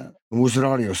record? Yeah. Was it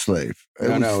Audio Slave?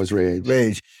 No, it was Rage.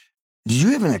 Rage. Did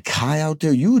you have an Akai out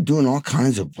there? You were doing all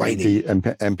kinds of writing.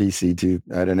 MPC too.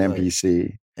 I had an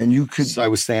MPC. And you could... So I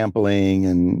was sampling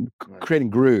and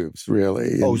creating grooves,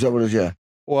 really. Oh, is that what it is? Yeah.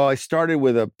 Well, I started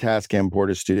with a Tascam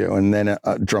Porta Studio and then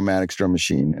a Dramatics drum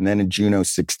machine and then a Juno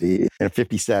 60 and a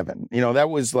 57. That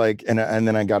was like, and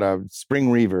then I got a Spring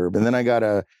Reverb and then I got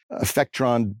a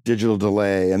Effectron digital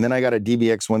delay and then I got a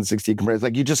DBX 160 compressor.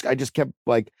 Like I just kept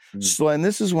like, slow. And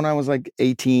this is when I was like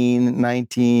 18,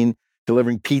 19,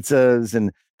 delivering pizzas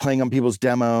and playing on people's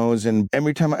demos. And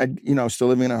every time I was still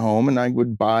living at home and I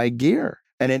would buy gear.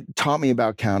 And it taught me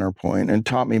about counterpoint and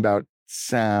taught me about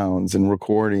sounds and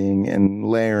recording and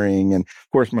layering. And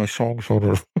of course, my songs sort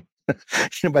of, by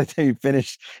the time you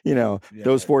finish,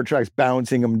 those 4 tracks,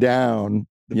 bouncing them down,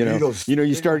 Beatles,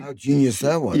 you start, how genius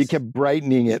that was. You kept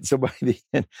brightening it. So by the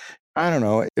end, I don't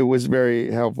know, it was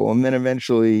very helpful. And then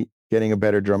eventually getting a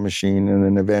better drum machine. And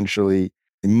then eventually,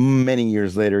 many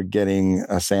years later, getting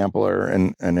a sampler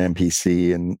and an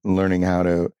MPC and learning how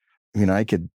to, I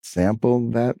could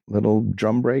sample that little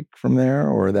drum break from there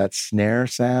or that snare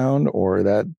sound or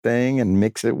that thing and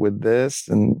mix it with this.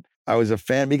 And I was a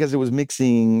fan because it was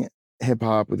mixing hip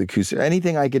hop with acoustic,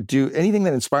 anything I could do, anything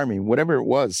that inspired me, whatever it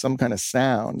was, some kind of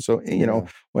sound. So,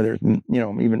 whether,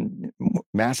 even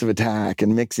Massive Attack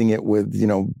and mixing it with,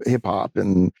 hip hop.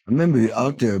 And I remember you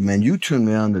out there, man, you turned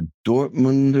me on to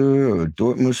Dortmunder or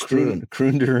Dortmuster.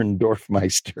 Krunder and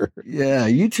Dorfmeister. Yeah,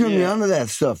 you turned me on to that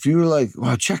stuff. You were like,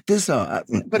 wow, check this out.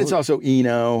 But it's also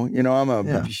Eno. I'm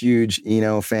a huge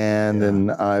Eno fan.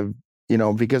 And I've,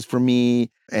 because for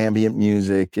me, ambient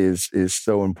music is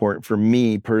so important. For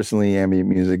me personally, ambient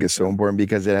music is so important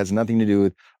because it has nothing to do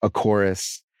with a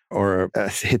chorus or a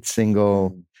hit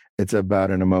single. It's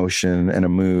about an emotion and a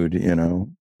mood,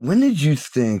 When did you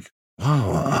think,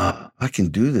 wow, I can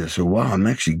do this? Or wow, I'm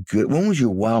actually good? When was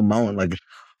your wow moment? Like,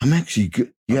 I'm actually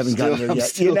good. You haven't gotten there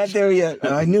yet. You're not there yet.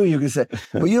 I knew you could say,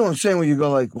 but you know what I'm saying? When you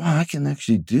go like, wow, I can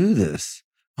actually do this.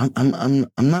 I'm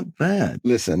not bad.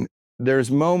 Listen, there's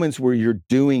moments where you're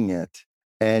doing it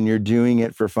and you're doing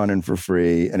it for fun and for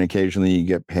free. And occasionally you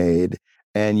get paid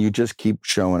and you just keep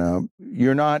showing up.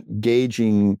 You're not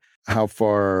gauging how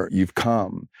far you've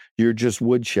come. You're just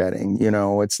woodshedding.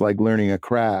 It's like learning a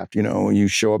craft. You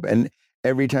show up and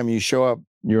every time you show up,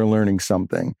 you're learning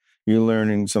something. You're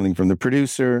learning something from the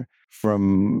producer,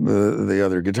 from the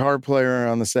other guitar player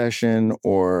on the session,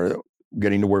 or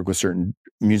getting to work with certain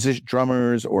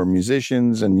drummers or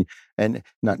musicians, and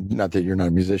not that you're not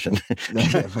a musician,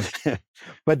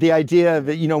 but the idea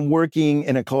that working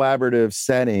in a collaborative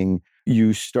setting,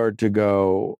 you start to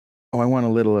go, oh, I want a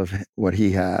little of what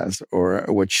he has or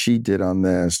what she did on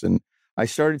this. And I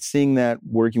started seeing that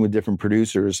working with different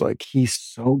producers, like he's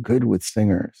so good with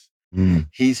singers.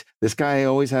 This guy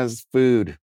always has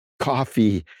food,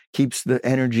 coffee, keeps the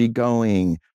energy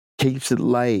going, keeps it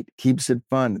light, keeps it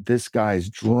fun. This guy's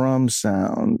drum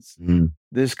sounds,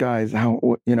 this guy's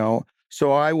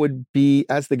so I would be,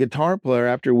 as the guitar player,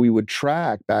 after we would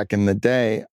track back in the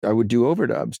day, I would do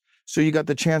overdubs. So you got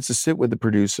the chance to sit with the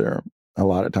producer a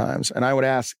lot of times. And I would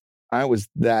ask, I was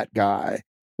that guy,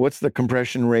 what's the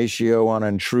compression ratio on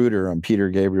Intruder on Peter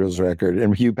Gabriel's record?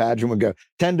 And Hugh Padgham would go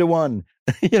 10-1,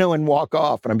 and walk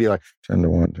off. And I'd be like,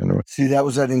 10-1, 10-1. See, that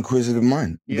was that inquisitive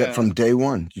mind. Yeah. That from day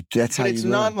one. That's how it's you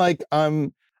not learn. like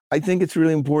I think it's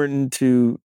really important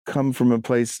to come from a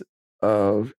place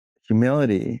of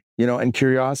humility, and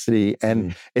curiosity.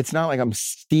 And it's not like I'm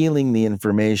stealing the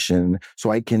information so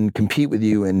I can compete with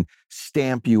you and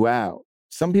stamp you out.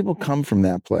 Some people come from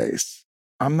that place.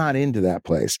 I'm not into that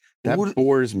place. That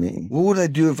bores me. What would I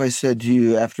do if I said to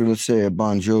you after, let's say, a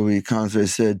Bon Jovi concert, I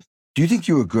said, do you think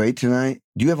you were great tonight?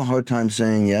 Do you have a hard time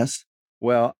saying yes?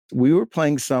 Well, we were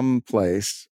playing some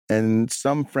place and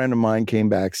some friend of mine came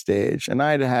backstage and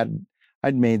I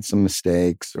I'd made some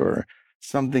mistakes or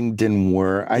something didn't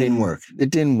work. It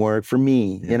didn't work for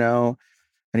me, Yeah.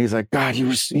 And he's like, God, you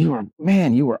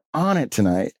were on it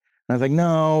tonight. And I was like,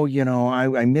 no,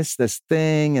 I missed this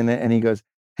thing. And he goes,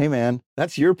 hey man,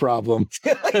 that's your problem.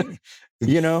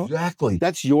 Exactly.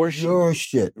 That's your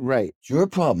shit. Right. It's your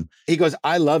problem. He goes,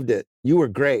 I loved it. You were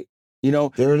great.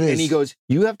 There it is. And he goes,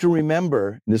 you have to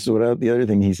remember, this is what the other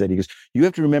thing he said. He goes, you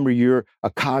have to remember you're a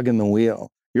cog in the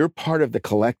wheel. You're part of the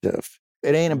collective.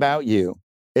 It ain't about you.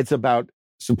 It's about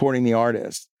supporting the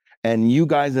artist. And you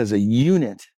guys as a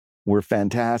unit were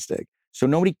fantastic. So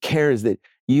nobody cares that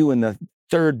you in the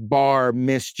third bar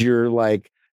missed your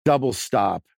double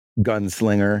stop,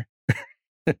 gunslinger.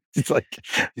 It's like,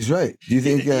 he's right. Do you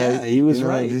think? Yeah, he was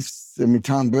right.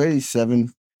 Tom Brady,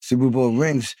 7 Super Bowl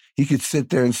rings. He could sit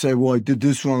there and say, well, I did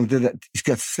this wrong, did that. He's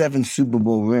got 7 Super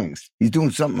Bowl rings. He's doing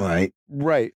something right.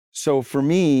 Right. So for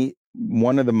me,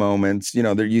 one of the moments,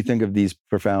 you think of these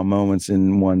profound moments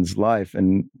in one's life.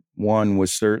 And one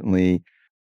was certainly,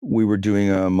 we were doing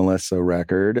a Melissa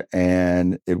record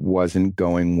and it wasn't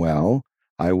going well.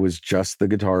 I was just the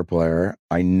guitar player.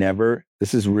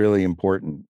 This is really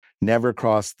important, never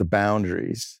crossed the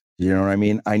boundaries. You know what I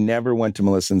mean? I never went to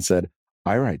Melissa and said,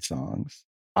 I write songs.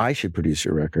 I should produce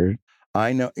your record.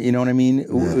 I know, you know what I mean?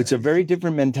 Yeah. It's a very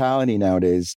different mentality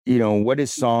nowadays. What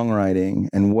is songwriting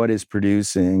and what is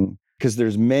producing? Because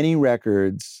there's many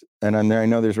records, and I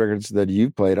know there's records that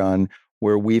you've played on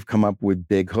where we've come up with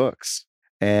big hooks.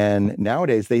 And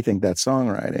nowadays they think that's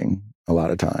songwriting a lot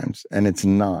of times, and it's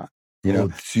not.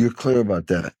 So you're clear about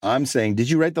that. I'm saying, did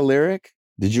you write the lyric?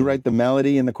 Did you write the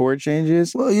melody and the chord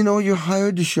changes? Well, you're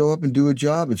hired to show up and do a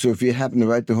job. And so if you happen to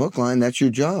write the hook line, that's your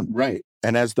job. Right.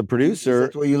 And as the producer... Is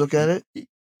that the way you look at it?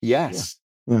 Yes.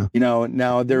 Yeah.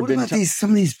 Now there have been...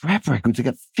 some of these rap records, they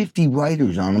got 50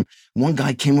 writers on them. One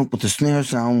guy came up with the snare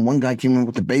sound. One guy came up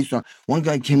with the bass sound. One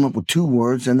guy came up with 2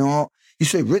 words, and you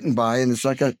say written by, and it's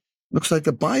looks like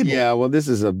a Bible. Yeah, well, this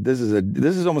is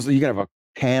almost, you can have a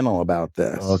panel about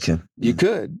this. Okay. You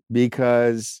could,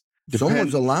 because...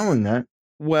 Someone's allowing that.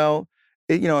 Well,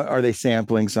 are they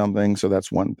sampling something? So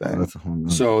that's one thing. That's a whole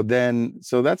other.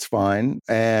 So that's fine.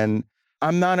 And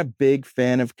I'm not a big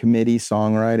fan of committee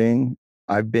songwriting.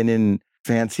 I've been in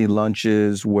fancy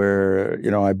lunches where,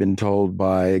 I've been told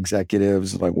by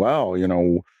executives like, well,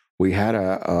 we had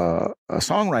a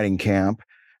songwriting camp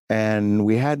and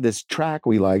we had this track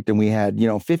we liked and we had,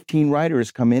 15 writers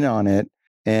come in on it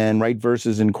and write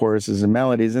verses and choruses and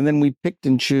melodies. And then we picked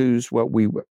and choose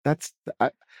that's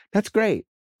great.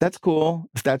 That's cool.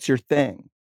 If that's your thing,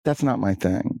 that's not my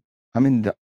thing. I'm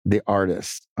in the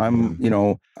artist. I'm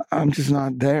just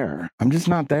not there.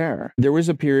 There was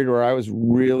a period where I was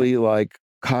really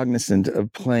cognizant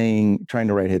of trying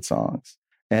to write hit songs.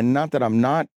 And not that I'm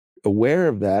not aware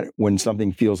of that when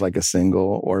something feels like a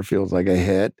single or feels like a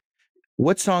hit.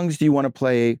 What songs do you want to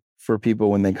play for people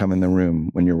when they come in the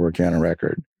room when you're working on a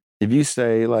record? If you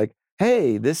say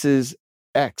hey, this is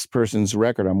X person's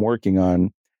record I'm working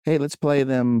on. Hey, let's play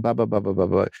them, blah, blah, blah, blah, blah,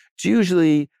 blah. It's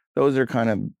usually, those are kind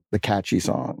of the catchy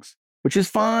songs, which is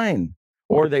fine.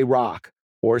 Or they rock.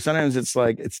 Or sometimes it's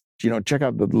check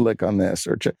out the lick on this.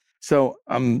 So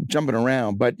I'm jumping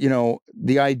around. But,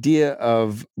 the idea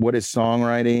of what is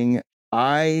songwriting,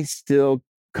 I still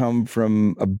come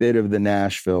from a bit of the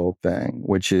Nashville thing,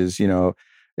 which is,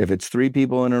 if it's 3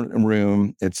 people in a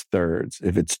room, it's thirds.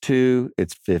 If it's 2,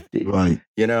 it's 50. Right.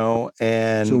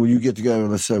 And so when you get together,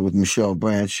 let's say with Michelle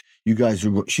Branch, you guys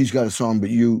she's got a song, but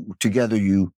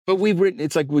But we've written,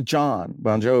 it's like with John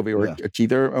Bon Jovi or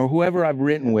Keith or whoever I've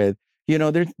written with,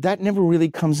 that never really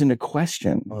comes into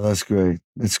question. Oh, that's great.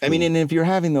 That's cool. I mean, and if you're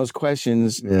having those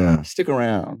questions, stick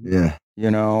around. Yeah.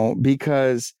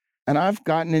 Because, and I've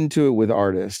gotten into it with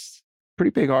artists,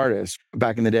 pretty big artists.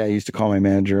 Back in the day, I used to call my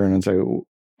manager and I'd say,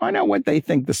 find out what they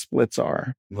think the splits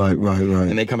are. Right.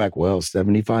 And they come back,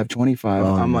 75-25.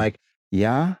 I'm like,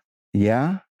 yeah.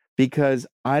 Because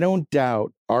I don't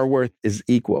doubt our worth is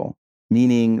equal,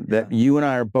 meaning that you and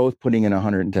I are both putting in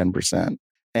 110%.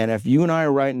 And if you and I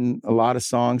are writing a lot of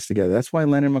songs together, that's why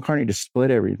Lennon and McCartney just split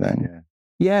everything. Yeah.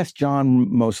 Yes,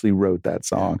 John mostly wrote that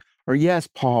song. Or yes,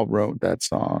 Paul wrote that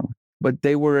song. But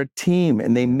they were a team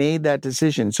and they made that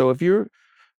decision. So if you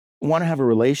want to have a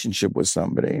relationship with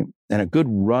somebody and a good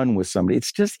run with somebody,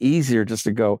 it's just easier just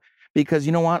to go, because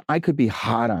you know what? I could be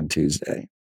hot on Tuesday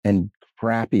and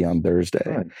crappy on Thursday.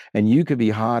 Right. And you could be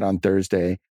hot on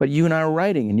Thursday, but you and I are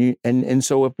writing. And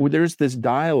so if there's this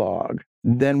dialogue,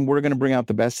 then we're going to bring out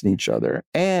the best in each other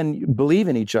and believe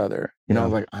in each other.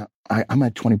 I'm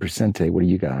at 20% today. What do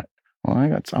you got? Well, I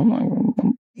got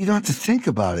some. you don't have to think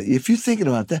about it. If you're thinking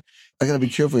about that, I got to be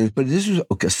careful. But this was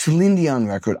a Celine Dion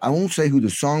record. I won't say who the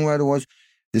songwriter was.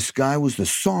 This guy was the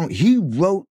song. He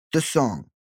wrote the song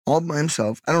all by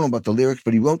himself. I don't know about the lyrics,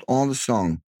 but he wrote all the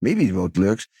song. Maybe he wrote the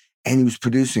lyrics, and he was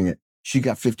producing it. She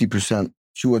got 50%.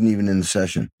 She wasn't even in the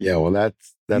session. Yeah, well,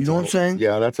 that's you know what I'm saying?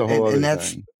 Yeah, that's a whole other and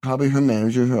that's thing. probably her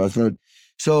manager, her husband.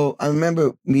 So I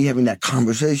remember me having that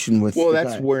conversation with. Well,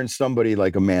 that's when somebody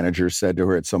like a manager said to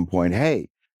her at some point, "Hey,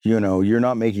 you're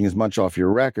not making as much off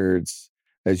your records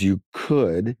as you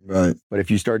could, right? But if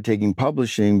you start taking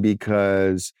publishing,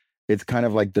 because it's kind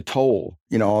of like the toll.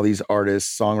 All these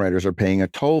artists, songwriters are paying a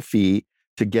toll fee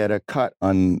to get a cut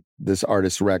on this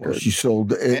artist's record." Well, she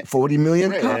sold 40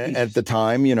 million copies. At the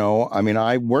time,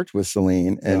 I worked with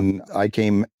Celine, and I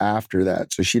came after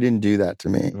that. So she didn't do that to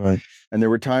me. Right. And there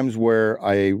were times where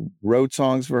I wrote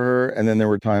songs for her, and then there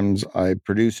were times I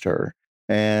produced her.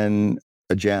 And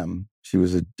a gem. She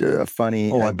was a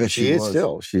funny. Oh, I bet she is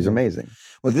still. She's amazing.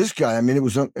 Well, this guy,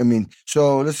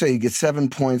 so let's say you get 7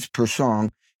 points per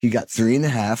song. He got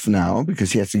 3.5 now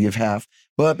because he has to give half.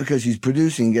 But because he's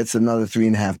producing, he gets another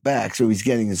 3.5 back. So he's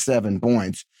getting his 7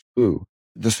 points. Ooh.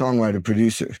 The songwriter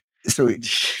producer. So,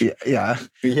 yeah.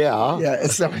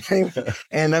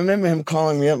 And I remember him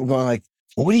calling me up and going like,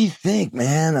 what do you think,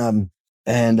 man?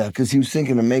 And because he was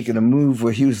thinking of making a move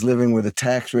where he was living where the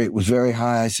tax rate was very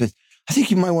high. I said, I think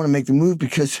you might want to make the move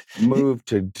because to move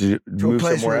a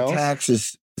place somewhere where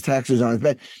else. Taxes aren't as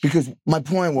bad. Because my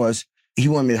point was, he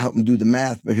wanted me to help him do the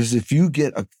math. Because if you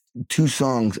get 2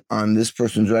 songs on this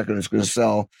person's record, it's going to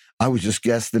sell. I was just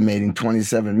guesstimating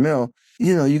 27 mil.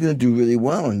 You're going to do really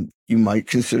well, and you might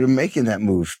consider making that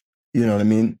move. You know what I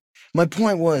mean? My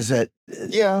point was that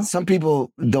some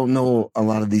people don't know a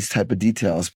lot of these type of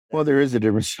details. Well, there is a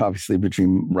difference, obviously,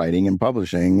 between writing and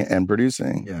publishing and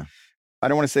producing. Yeah. I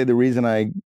don't want to say the reason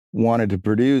I wanted to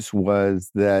produce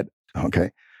was that,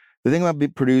 the thing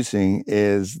about producing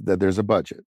is that there's a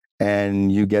budget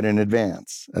and you get an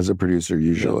advance as a producer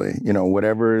usually,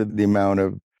 whatever the amount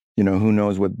of, who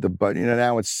knows what the budget,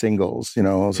 now it's singles,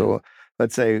 so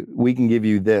let's say we can give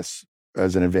you this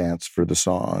as an advance for the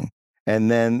song. And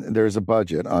then there's a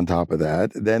budget on top of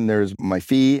that. Then there's my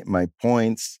fee, my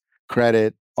points,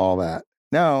 credit, all that.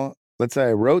 Now, let's say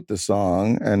I wrote the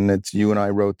song and it's you and I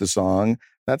wrote the song.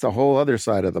 That's a whole other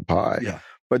side of the pie. Yeah.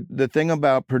 But the thing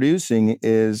about producing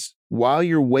is while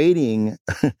you're waiting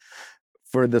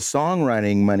for the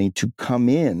songwriting money to come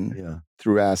in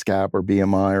through ASCAP or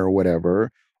BMI or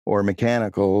whatever, or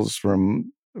mechanicals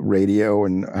from radio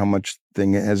and how much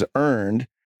thing it has earned,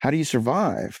 how do you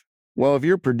survive? Well, if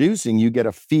you're producing, you get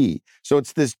a fee. So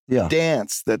it's this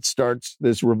dance that starts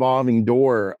this revolving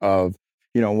door of,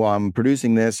 I'm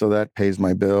producing this, so that pays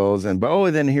my bills. And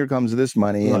then here comes this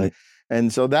money. Right.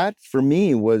 And so that for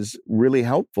me was really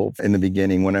helpful in the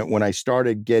beginning when I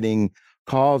started getting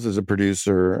calls as a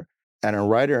producer and a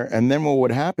writer. And then what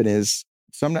would happen is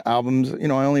some albums, I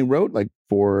only wrote like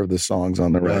 4 of the songs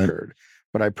on the record,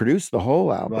 but I produced the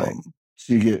whole album. Right.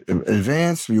 So you get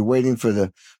advance, you're waiting for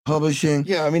the publishing.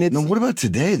 Yeah, now what about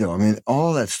today, though?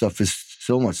 All that stuff is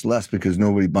so much less because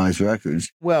nobody buys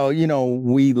records. Well,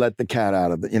 we let the cat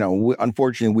out of the,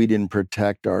 unfortunately, we didn't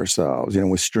protect ourselves,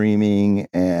 with streaming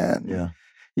and,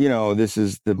 this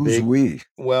is the Who's big... we?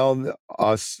 Well,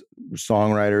 us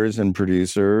songwriters and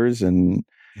producers and...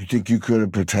 You think you could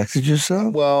have protected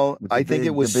yourself? Well, I think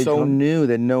it was so new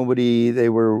that nobody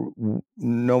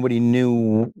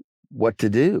knew what to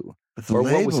do. But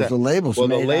the labels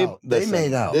made out. They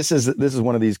made out. This is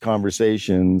one of these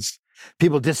conversations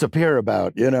people disappear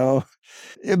about,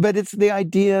 But it's the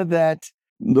idea that,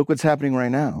 look what's happening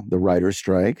right now. The writer's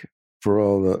strike for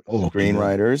all the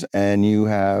screenwriters, and you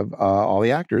have all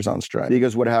the actors on strike.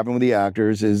 Because what happened with the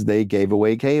actors is they gave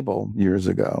away cable years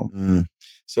ago. Mm.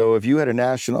 So if you had a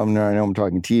national, I know I'm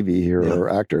talking TV here or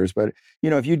actors, but,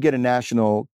 if you'd get a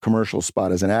national commercial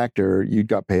spot as an actor, you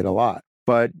got paid a lot.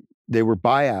 But they were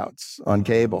buyouts on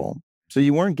cable. So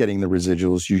you weren't getting the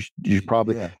residuals. You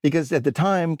probably, because at the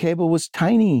time, cable was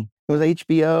tiny. It was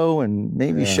HBO and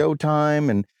maybe Showtime,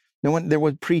 and there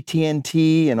was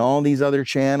pre-TNT and all these other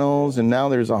channels, and now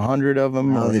there's 100 of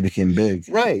them. Now they became big.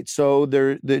 Right. So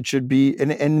there should be,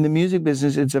 and in the music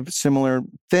business, it's a similar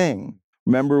thing.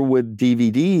 Remember with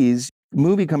DVDs,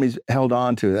 movie companies held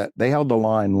on to that. They held the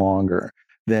line longer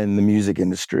than the music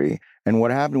industry. And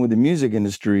what happened with the music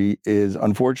industry is,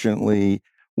 unfortunately,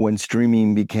 when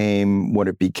streaming became what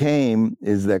it became,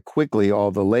 is that quickly all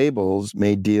the labels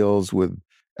made deals with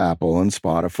Apple and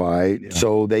Spotify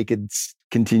so they could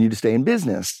continue to stay in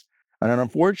business. And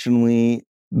unfortunately,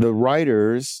 the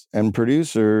writers and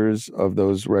producers of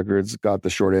those records got the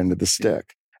short end of the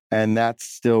stick. And that's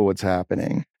still what's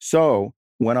happening. So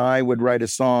when I would write a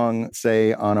song,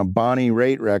 say on a Bonnie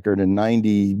Raitt record in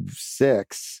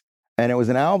 96, and it was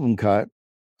an album cut,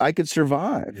 I could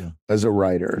survive as a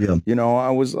writer. Yeah. You know,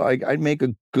 I was like, I'd make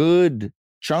a good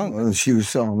chunk. Well, she was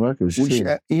selling records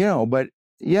too. You know, but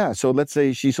yeah, so let's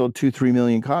say she sold 2-3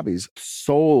 million copies.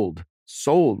 Sold.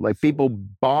 Like people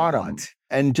bought them.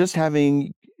 And just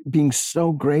being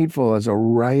so grateful as a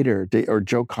writer, or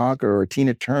Joe Cocker or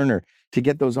Tina Turner, to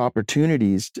get those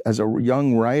opportunities as a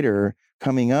young writer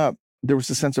coming up, there was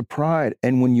a sense of pride.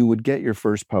 And when you would get your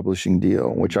first publishing deal,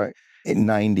 which in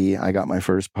 90, I got my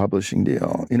first publishing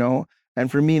deal, you know,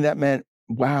 and for me, that meant,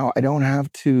 wow, I don't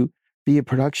have to be a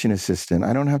production assistant.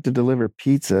 I don't have to deliver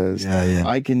pizzas.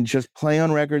 I can just play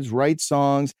on records, write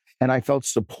songs, and I felt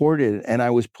supported. And I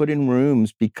was put in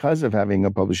rooms because of having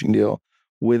a publishing deal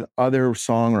with other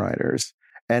songwriters.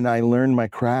 And I learned my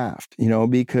craft, you know,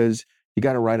 because you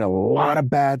got to write a lot of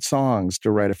bad songs to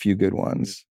write a few good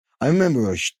ones. I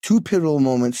remember two pivotal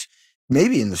moments,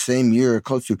 maybe in the same year or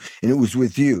close to, and it was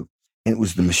with you. And it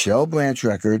was the Michelle Branch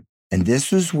record. And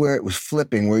this was where it was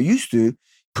flipping, where you used to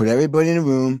put everybody in a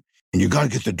room and you got to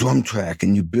get the drum track,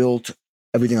 and you built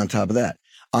everything on top of that.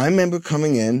 I remember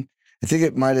coming in, I think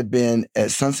it might have been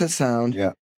at Sunset Sound.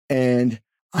 Yeah. And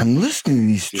I'm listening to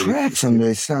these tracks and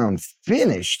they sound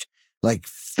finished.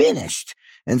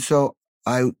 And so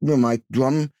my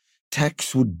drum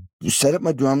techs would set up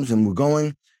my drums, and we're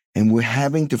going, and we're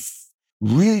having to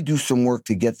really do some work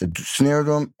to get the snare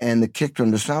drum and the kick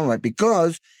drum to sound right,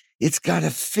 because it's got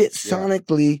to fit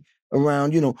sonically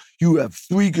around, you know, you have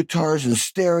 3 guitars in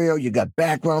stereo, you got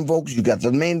background vocals, you got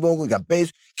the main vocal, you got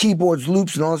bass, keyboards,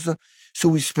 loops, and all that stuff. So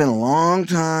we spent a long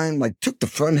time, like took the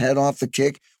front head off the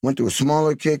kick, went to a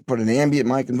smaller kick, put an ambient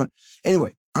mic in front.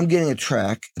 Anyway, I'm getting a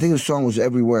track. I think the song was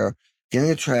Everywhere.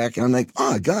 Getting a track, and I'm like,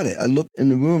 oh, I got it. I look in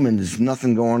the room and there's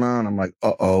nothing going on. I'm like,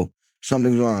 uh-oh,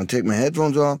 something's wrong. I take my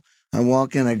headphones off. I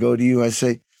walk in, I go to you, I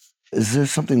say, is there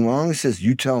something wrong? He says,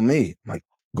 you tell me. I'm like,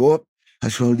 go up. I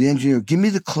told the engineer, give me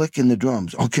the click in the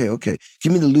drums. Okay.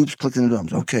 Give me the loops, click in the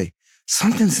drums. Okay.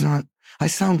 Something's not, I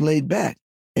sound laid back.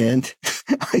 And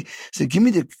I said, give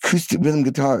me the acoustic rhythm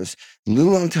guitars. A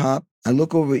little on top. I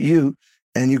look over at you,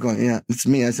 and you're going, yeah, it's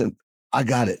me. I said, I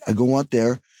got it. I go out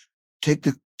there, take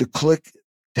the click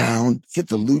down, get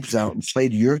the loops out, and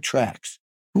played your tracks.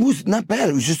 It was not bad.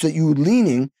 It was just that you were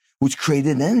leaning, which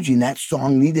created energy, and that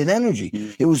song needed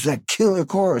energy. It was that killer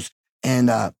chorus.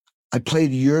 And I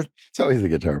played your... It's always the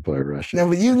guitar player rushing. Now,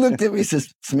 when you looked at me, he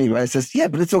says, it's me, right? I says, yeah,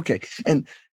 but it's okay. And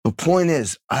the point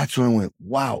is, that's when I went,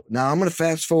 wow. Now, I'm going to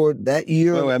fast forward that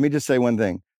year. Wait, let me just say one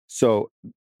thing. So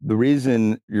the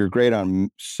reason you're great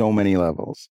on so many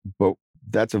levels, but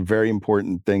that's a very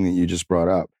important thing that you just brought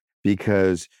up,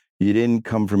 because you didn't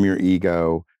come from your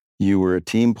ego. You were a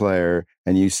team player,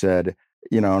 and you said,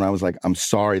 you know, and I was like, I'm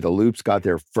sorry, the loops got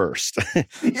there first.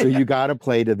 So you got to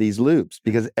play to these loops,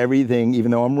 because everything,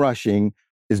 even though I'm rushing,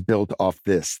 is built off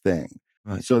this thing.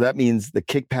 Right. So that means the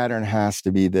kick pattern has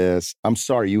to be this. I'm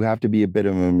sorry, you have to be a bit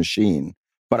of a machine,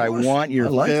 but I want your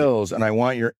fills, and I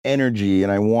want your energy,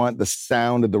 and I want the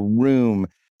sound of the room,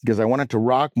 because I want it to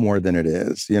rock more than it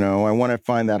is. You know, I want to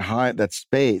find that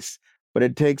space, but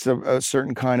it takes a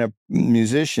certain kind of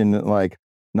musician, like,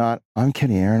 I'm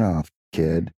Kenny Aronoff,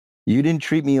 kid. You didn't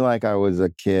treat me like I was a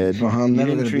kid. I'm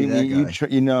never going to be that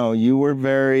guy. You were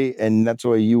and that's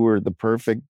why you were the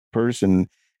perfect person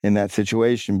in that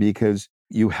situation, because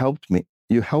you helped me.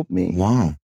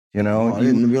 Wow. You know, I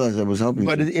didn't realize I was helping.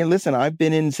 But listen, I've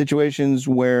been in situations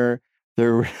where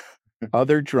there were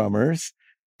other drummers,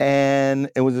 and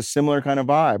it was a similar kind of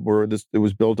vibe where it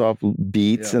was built off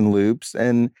beats and loops,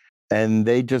 and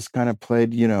they just kind of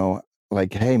played, you know,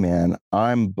 like, hey man,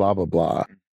 I'm blah blah blah.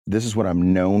 This is what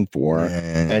I'm known for,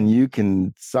 and you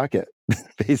can suck it,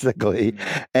 basically.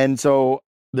 And so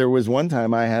there was one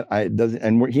time he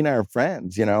and I are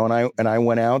friends, you know, and I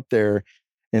went out there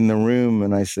in the room,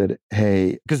 and I said,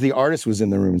 hey, because the artist was in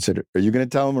the room, and said, are you going to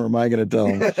tell him, or am I going to tell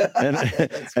him?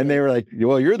 And they were like,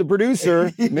 well, you're the producer,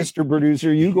 Mr.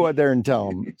 Producer, you go out there and tell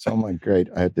him. So I'm like, great.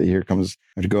 I have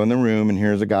to go in the room, and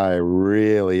here's a guy I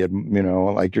really, you know,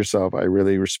 like yourself, I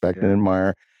really respect and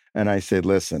admire. And I said,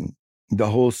 listen, the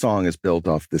whole song is built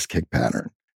off this kick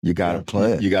pattern. You got to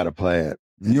play it. You got to play it.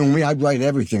 You know me, I write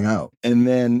everything out. And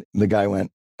then the guy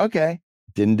went, okay,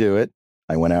 didn't do it.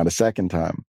 I went out a second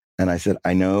time. And I said,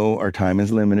 I know our time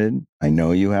is limited. I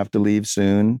know you have to leave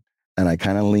soon. And I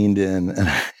kind of leaned in, and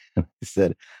I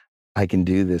said, I can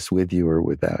do this with you or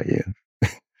without you.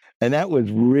 And that was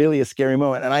really a scary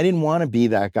moment. And I didn't want to be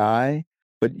that guy.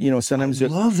 But, you know, sometimes... I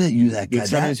love that you that guy.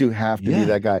 Sometimes you have to be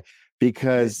that guy,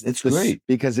 because it's great.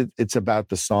 Because it's about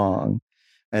the song.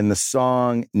 and the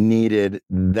song needed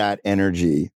that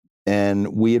energy.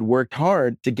 And we had worked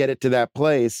hard to get it to that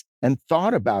place and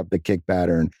thought about the kick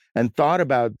pattern and thought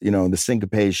about, the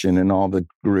syncopation and all the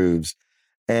grooves.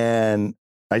 And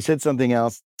I said something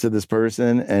else to this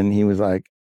person, and he was like,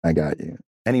 I got you.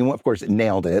 And he, of course,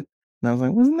 nailed it. And I was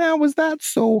like, was that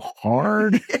so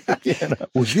hard?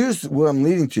 Well, here's what I'm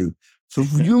leading to. So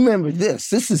you remember this.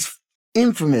 This is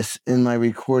infamous in my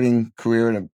recording career.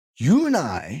 And you and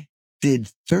I did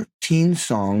 13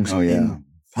 songs in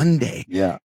one day.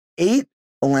 Yeah. 8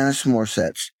 Alanis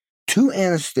Morissettes, 2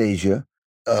 Anastasia,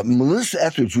 Melissa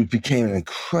Etheridge, which became an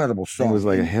incredible song. It was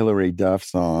like a Hillary Duff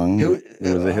song. It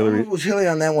was a Hillary. It was Hillary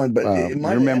on that one, but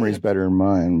your memory's better than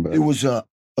mine. But it was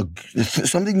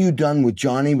something you'd done with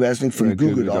Johnny Resnick from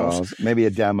Goo Goo Dolls. Maybe a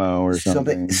demo or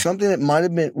something. Something that might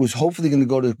have been, was hopefully going to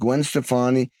go to Gwen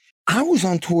Stefani. I was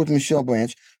on tour with Michelle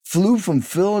Branch, flew from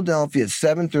Philadelphia at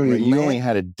 7:30. Right, you only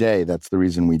had a day. That's the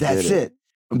reason we did it. That's it.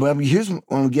 But here's what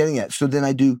I'm getting at. So then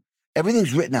I do,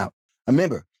 everything's written out. I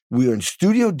remember, we were in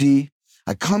Studio D.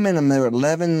 I come in, I'm there at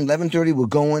 11:30, we're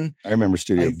going. I remember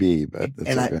Studio B, but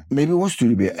that's okay. Maybe it was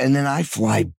Studio B. And then I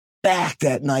fly back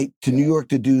that night to New York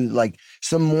to do like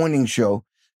some morning show.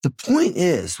 The point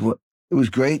is, it was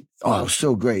great. Oh, it was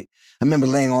so great. I remember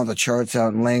laying all the charts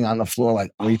out and laying on the floor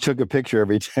like. We took a picture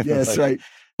every time. Yeah, that's right.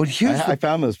 But I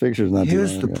found those pictures not too long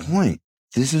ago. Here's the point.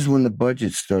 This is when the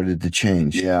budget started to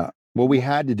change. Yeah. Well, we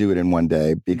had to do it in one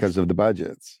day because of the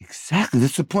budgets. Exactly.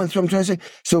 That's the point. That's what I'm trying to say.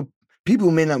 So people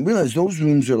may not realize those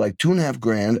rooms are like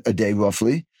 $2.5 a day,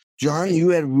 roughly. John, you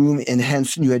had a room in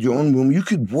Henson. You had your own room. You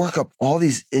could work up all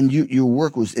these, and your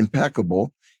work was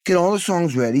impeccable. Get all the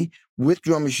songs ready with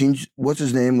drum machines. What's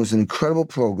his name? Was an incredible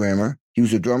programmer. He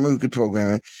was a drummer who could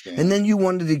program it. Yeah. And then you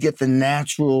wanted to get the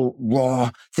natural,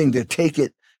 raw thing to take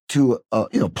it to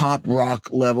a pop rock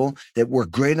level that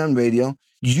worked great on radio.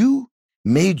 You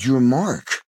made your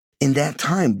mark in that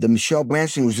time. The Michelle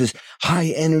Branch thing was this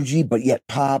high energy, but yet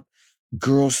pop,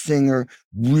 girl singer,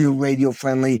 real radio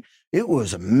friendly. It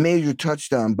was a major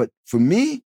touchdown. But for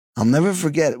me, I'll never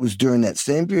forget, it was during that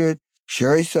same period.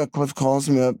 Sherry Sutcliffe calls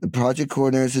me up, the project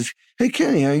coordinator, says, hey,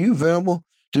 Kenny, are you available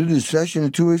to do this session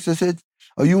in 2 weeks? I said,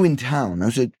 are you in town? I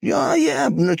said, yeah,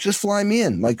 just fly me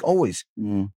in, like always.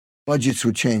 Budgets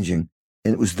were changing.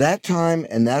 And it was that time,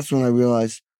 and that's when I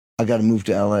realized I got to move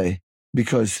to L.A.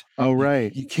 because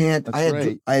you can't.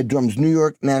 I had drums, New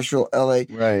York, Nashville, L.A.,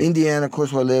 Indiana, of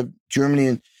course, where I lived, Germany,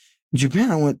 and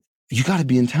Japan. I went, you got to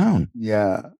be in town.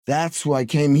 Yeah. That's why I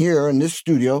came here in this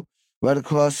studio, right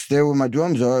across there where my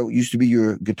drums are. It used to be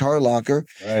your guitar locker.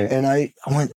 Right. And I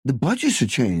went, the budgets have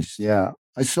changed. Yeah.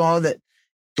 I saw that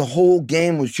the whole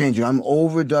game was changing. I'm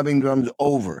overdubbing drums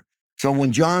over. So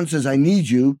when John says, I need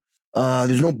you,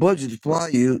 there's no budget to fly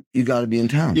you, you got to be in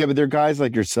town. Yeah, but there are guys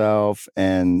like yourself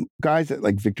and guys that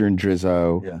like Victor and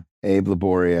Drizzo, Abe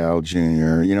Laboriel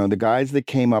Jr., the guys that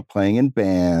came up playing in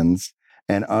bands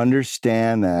and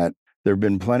understand that there have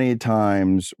been plenty of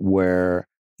times where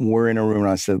we're in a room and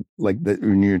I said, like,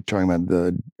 when you're talking about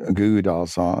the Goo Goo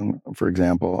Dolls song, for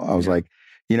example, I was like,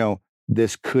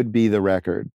 this could be the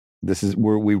record. This is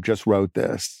where we just wrote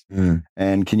this.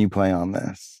 And can you play on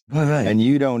this? Right. And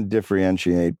you don't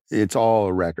differentiate. It's all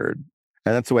a record.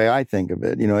 And that's the way I think of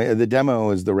it. The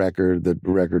demo is the record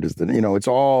is it's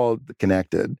all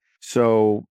connected.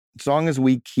 So as long as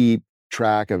we keep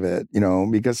track of it,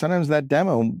 because sometimes that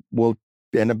demo will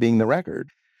end up being the record.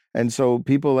 And so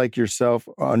people like yourself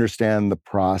understand the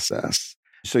process.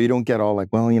 So you don't get all like,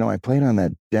 well, I played on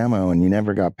that demo and you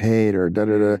never got paid or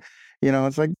da-da-da.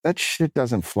 It's like that shit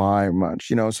doesn't fly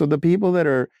much, So the people that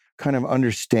are kind of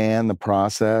understand the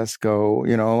process go,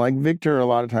 like Victor, a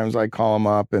lot of times I call him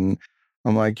up and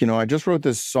I'm like, I just wrote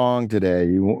this song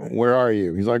today. Where are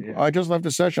you? He's like, I just left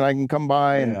a session. I can come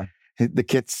by and the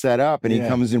kit's set up and he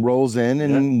comes and rolls in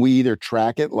and we either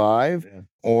track it live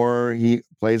or he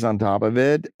plays on top of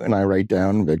it. And I write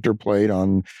down Victor played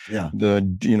on the,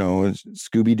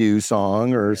 Scooby-Doo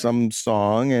song or some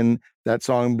song. And that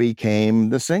song became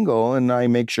the single. And I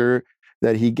make sure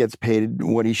that he gets paid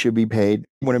what he should be paid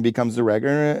when it becomes the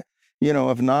record.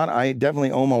 If not, I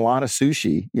definitely owe him a lot of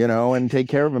sushi, and take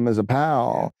care of him as a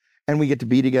pal. And we get to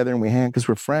be together and we hang because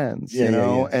we're friends,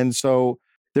 And so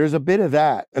there's a bit of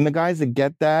that. And the guys that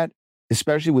get that,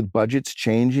 especially with budgets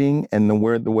changing and the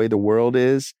way the world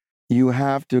is, you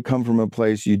have to come from a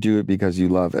place you do it because you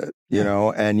love it,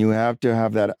 and you have to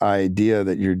have that idea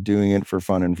that you're doing it for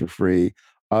fun and for free.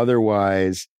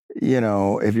 Otherwise,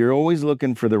 if you're always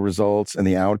looking for the results and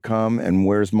the outcome and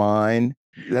where's mine,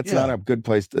 That's Yeah. not a good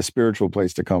place, a spiritual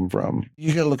place to come from.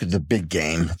 You got to look at the big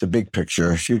game, the big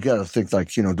picture. You got to think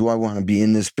like, do I want to be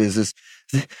in this business?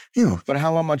 But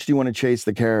how much do you want to chase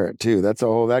the carrot too? That's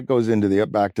all that goes into the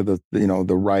back to the,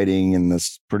 the writing and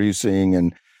this producing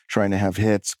and trying to have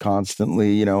hits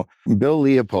constantly. Bill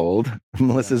Leopold,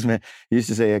 Melissa's man, used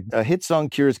to say a hit song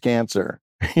cures cancer,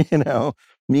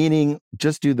 meaning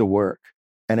just do the work.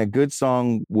 And a good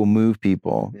song will move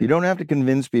people. You don't have to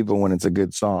convince people when it's a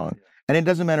good song. And it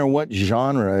doesn't matter what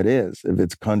genre it is, if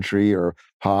it's country or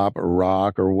pop or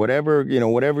rock or whatever,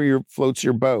 whatever floats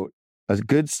your boat. A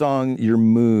good song, you're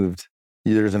moved.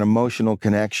 There's an emotional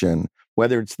connection,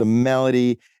 whether it's the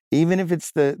melody, even if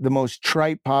it's the most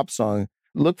trite pop song,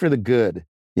 look for the good.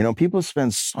 People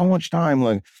spend so much time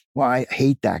like, well, I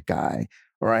hate that guy,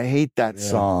 or I hate that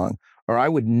song, or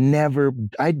I'd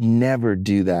never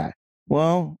do that.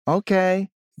 Well, okay.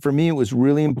 For me, it was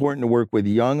really important to work with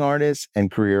young artists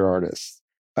and career artists.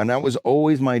 And that was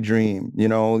always my dream.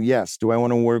 Yes. Do I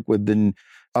want to work with the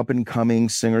up and coming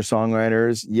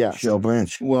singer-songwriters? Yes. Shell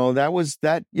Branch. Well,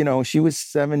 she was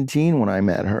 17 when I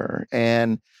met her.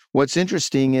 And what's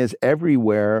interesting is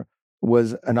Everywhere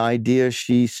was an idea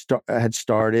she had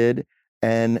started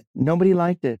and nobody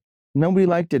liked it. Nobody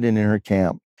liked it in her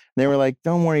camp. They were like,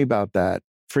 don't worry about that.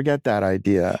 Forget that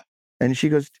idea. And she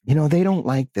goes, they don't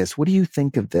like this. What do you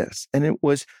think of this? And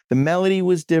the melody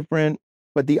was different,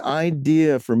 but the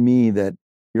idea for me that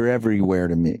you're everywhere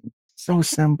to me, so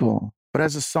simple. But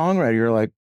as a songwriter, you're like,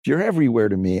 you're everywhere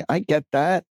to me. I get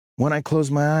that. When I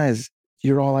close my eyes,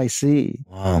 you're all I see.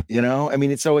 Wow.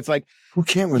 It's like, who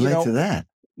can't relate to that?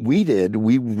 We did.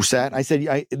 We sat, I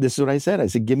said, this is what I said. I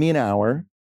said, give me an hour.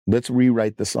 Let's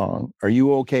rewrite the song. Are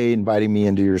you okay inviting me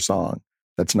into your song?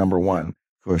 That's number one.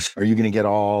 Of course. Are you going to get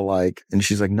all like, and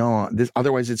she's like, no,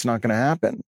 otherwise it's not going to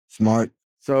happen. Smart.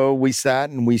 So we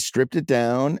sat and we stripped it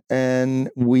down and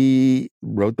we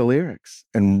wrote the lyrics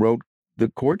and wrote the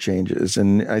chord changes.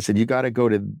 And I said, you got to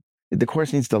the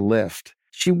chorus needs to lift.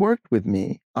 She worked with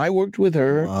me. I worked with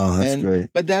her. Oh, that's great.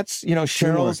 But that's,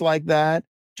 Cheryl's like that.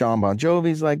 John Bon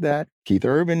Jovi's like that. Keith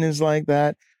Urban is like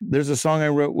that. There's a song I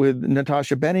wrote with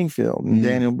Natasha Bedingfield and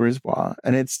Daniel Brisbois,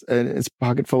 and it's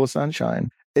Pocket Full of Sunshine.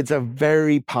 It's a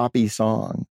very poppy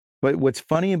song. But what's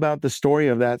funny about the story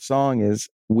of that song is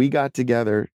we got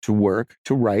together to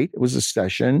write. It was a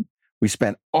session. We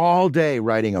spent all day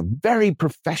writing a very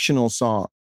professional song,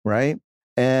 right?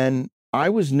 And I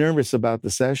was nervous about the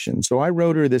session. So I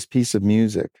wrote her this piece of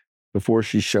music before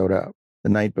she showed up the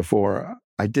night before.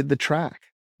 I did the track,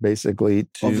 basically.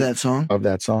 Of that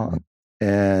song?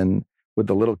 And with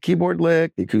the little keyboard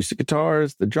lick, the acoustic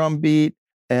guitars, the drum beat.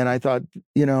 And I thought,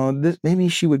 maybe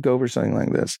she would go for something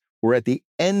like this. We're at the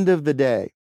end of the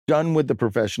day, done with the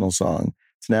professional song.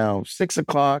 It's now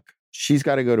 6:00. She's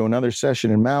got to go to another session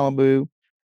in Malibu.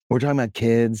 We're talking about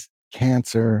kids,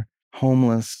 cancer,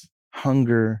 homeless,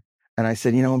 hunger. And I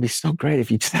said, it'd be so great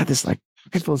if you just had this like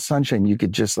pocket full of sunshine. You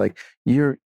could just like,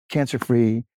 you're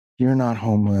cancer-free. You're not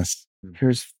homeless.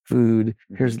 Here's food.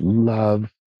 Here's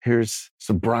love. Here's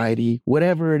sobriety,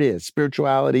 whatever it is,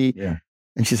 spirituality. Yeah.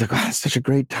 And she's like, oh, that's such a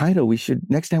great title.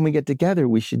 Next time we get together,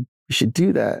 we should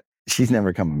do that. She's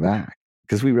never coming back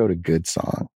because we wrote a good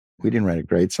song. We didn't write a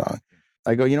great song.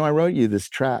 I go, I wrote you this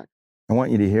track. I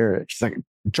want you to hear it. She's like,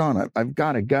 John, I've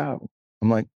got to go. I'm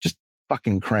like, just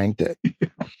fucking cranked it.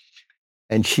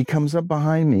 And she comes up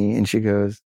behind me and she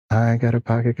goes, I got a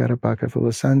pocket full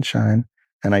of sunshine.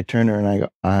 And I turn to her and I go,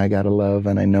 I got a love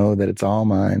and I know that it's all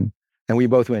mine. And we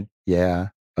both went, yeah,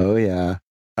 oh yeah.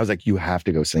 I was like, you have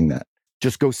to go sing that.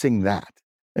 Just go sing that.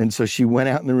 And so she went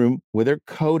out in the room with her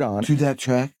coat on. To that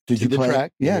track? Did you play the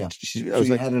track? it? Yeah. So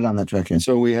you had it on that track.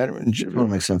 So we had it. Totally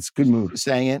makes sense. Good move.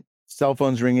 Sang it. Cell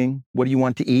phone's ringing. What do you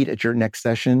want to eat at your next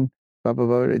session? Blah, blah,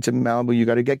 blah. It's in Malibu. You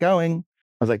got to get going.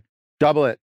 I was like, double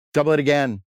it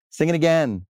again. Sing it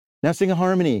again. Now sing a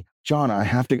harmony. John, I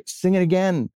have to sing it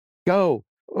again. Go.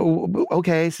 Oh,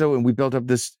 okay. So we built up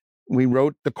we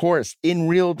wrote the chorus in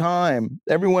real time.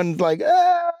 Everyone's like,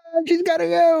 she's got to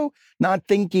go. Not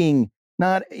thinking,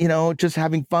 not, just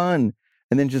having fun.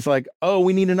 And then just like, oh,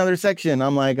 we need another section.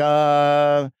 I'm like,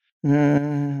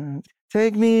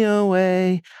 take me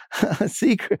away,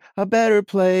 a better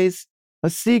place, a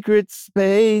secret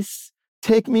space.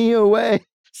 Take me away.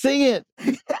 Sing it.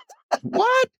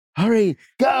 What? Hurry,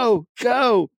 go.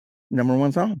 Number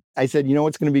one song. I said,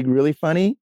 what's going to be really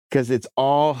funny? Because it's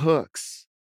all hooks.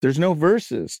 There's no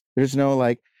verses. There's no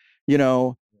like, I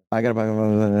got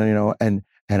to, and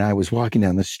and I was walking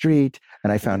down the street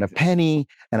and I found a penny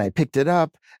and I picked it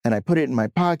up and I put it in my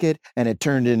pocket and it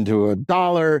turned into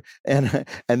 $1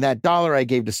 and that dollar I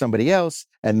gave to somebody else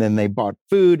and then they bought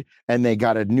food and they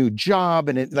got a new job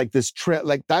and it like this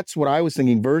like that's what I was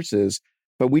thinking verses,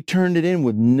 but we turned it in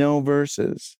with no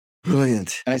verses.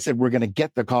 Brilliant. And I said, we're going to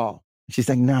get the call. She's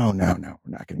like, no, we're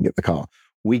not going to get the call.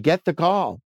 We get the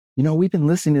call. You know, we've been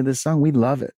listening to this song. We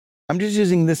love it. I'm just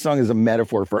using this song as a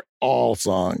metaphor for all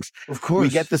songs. Of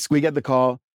course. We get the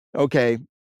call. Okay,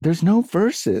 there's no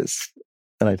verses.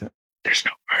 And I thought, there's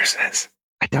no verses.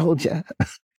 I told you.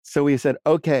 So we said,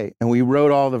 okay. And we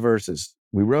wrote all the verses.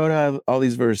 We wrote all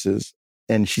these verses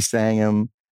and she sang them.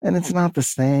 And it's not the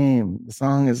same. The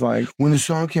song is like... When the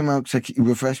song came out, it's like,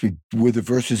 refresh me, were the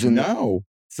verses in there? No.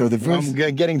 So the verse...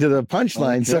 I'm getting to the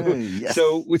punchline. Okay, yes.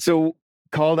 So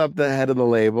called up the head of the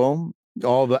label,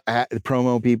 all the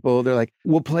promo people. They're like,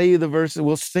 we'll play you the verses.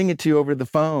 We'll sing it to you over the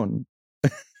phone.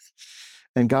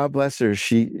 And God bless her.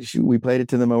 We played it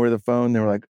to them over the phone. They were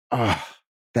like, oh,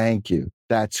 thank you.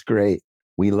 That's great.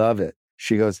 We love it.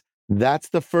 She goes, that's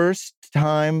the first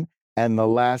time and the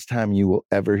last time you will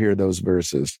ever hear those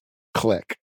verses.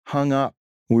 Click. Hung up.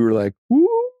 We were like, woo.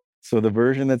 So the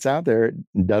version that's out there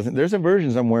there's a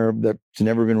version somewhere that's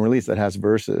never been released that has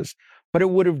verses, but it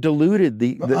would have diluted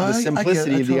the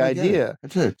simplicity of the idea.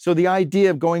 That's it. So the idea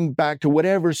of going back to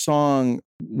whatever song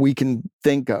we can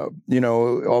think of, you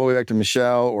know, all the way back to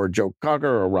Michelle or Joe Cocker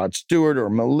or Rod Stewart or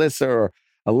Melissa or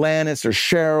Alanis or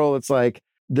Cheryl, it's like,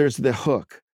 there's the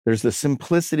hook. There's the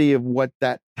simplicity of what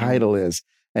that title is.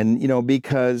 And, you know,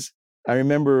 because I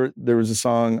remember there was a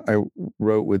song I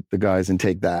wrote with the guys in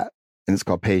Take That, and it's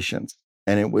called Patience.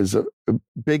 And it was a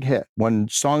big hit, won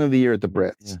Song of the Year at the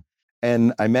Brits. Yeah.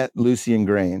 And I met Lucian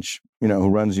Grange, you know, who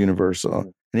runs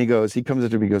Universal. And he comes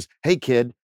up to me, he goes, hey,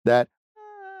 kid, that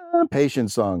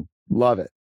Patience song, love it.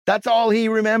 That's all he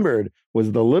remembered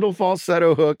was the little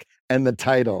falsetto hook and the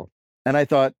title. And I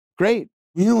thought, great.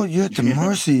 You know what? You're at the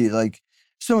mercy, like,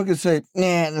 someone could say,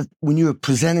 nah, when you're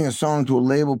presenting a song to a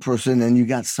label person and you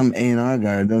got some A&R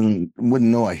guy that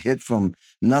wouldn't know a hit from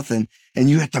nothing, and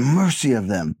you're at the mercy of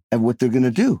them and what they're going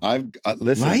to do.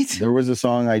 Listen, right? There was a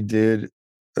song I did,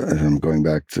 I'm going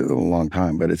back to a long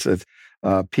time, but it's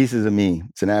Pieces of Me.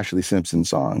 It's an Ashley Simpson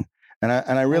song. And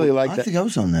I really like that. I think I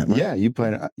was on that, right? Yeah, you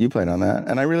played on that.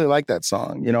 And I really like that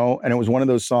song, you know, and it was one of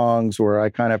those songs where I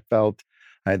kind of felt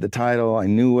I had the title, I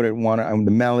knew what I wanted,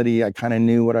 the melody, I kind of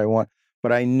knew what I want.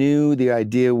 But I knew the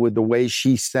idea with the way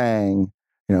she sang,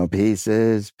 you know,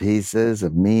 pieces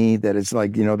of me, that it's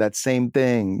like, you know, that same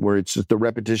thing where it's just the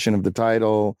repetition of the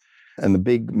title and the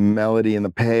big melody and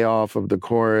the payoff of the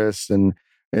chorus. And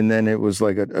then it was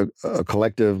like a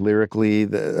collective lyrically,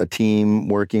 a team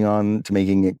working on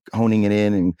to honing it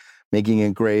in and making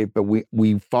it great. But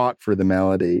we fought for the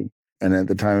melody. And at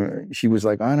the time she was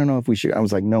like, I don't know if we should. I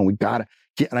was like, no, we gotta.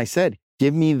 And I said,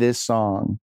 give me this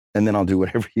song. And then I'll do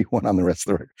whatever you want on the rest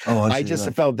of the record. Oh, I just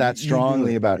felt that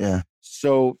strongly about it. Yeah.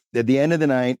 So at the end of the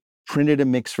night, printed a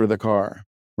mix for the car,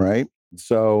 right?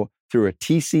 So through a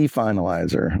TC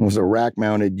finalizer, it was a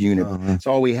rack-mounted unit. That's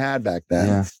all we had back then.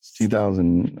 Yeah.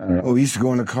 2000, I don't know. Oh, we used to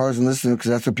go in the cars and listen because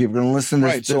that's what people are going to listen to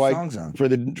their songs on. For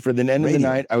the end of the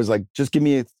night, I was like, just give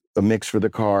me a mix for the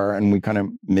car. And we kind of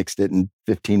mixed it in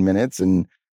 15 minutes.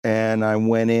 And I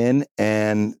went in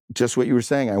and just what you were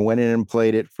saying, I went in and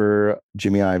played it for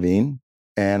Jimmy Iovine,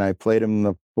 and I played him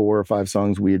the 4 or 5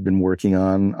 songs we had been working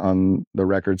on the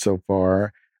record so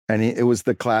far. And it was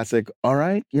the classic, all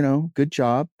right, you know, good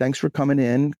job. Thanks for coming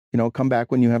in. You know, come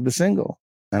back when you have the single.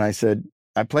 And I said,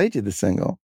 I played you the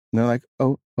single. And they're like,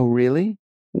 oh, really?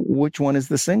 Which one is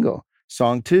the single?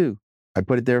 Song 2. I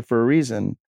put it there for a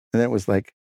reason. And then it was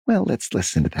like, well, let's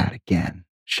listen to that again,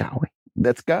 shall we?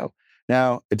 Let's go.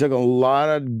 Now, it took a lot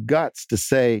of guts to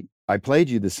say, I played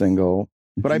you the single,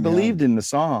 but I believed in the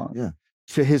song. Yeah.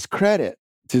 To his credit,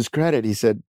 he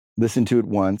said, listen to it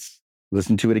once,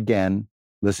 listen to it again,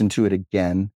 listen to it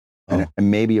again, and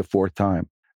maybe a 4th time.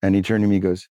 And he turned to me and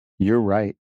goes, you're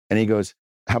right. And he goes,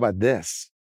 how about this?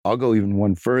 I'll go even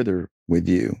one further with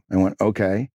you. I went,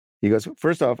 okay. He goes,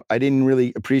 first off, I didn't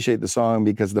really appreciate the song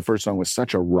because the first song was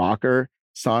such a rocker.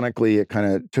 Sonically, it kind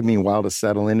of took me a while to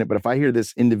settle in it. But if I hear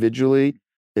this individually,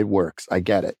 it works. I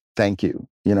get it. Thank you.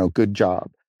 You know, good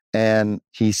job. And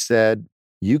he said,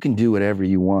 you can do whatever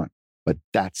you want, but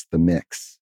that's the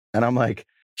mix. And I'm like,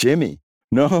 Jimmy,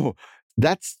 no,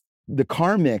 that's the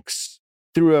car mix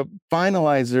through a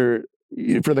finalizer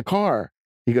for the car.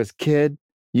 He goes, kid,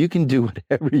 you can do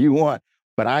whatever you want,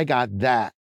 but I got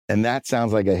that. And that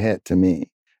sounds like a hit to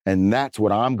me. And that's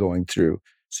what I'm going through.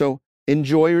 So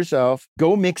enjoy yourself.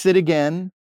 Go mix it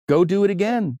again. Go do it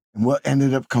again. And what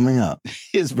ended up coming up?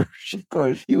 His version. Of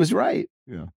course. He was right.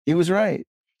 Yeah. He was right.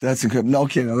 That's incredible. No,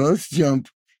 okay, now let's jump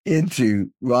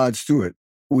into Rod Stewart.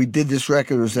 We did this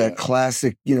record. It was that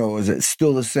classic, was it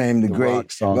Still the Same, the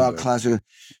great rock classic.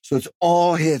 So it's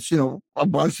all hits, a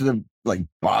bunch of them, like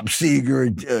Bob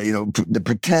Seger, The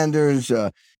Pretenders,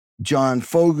 John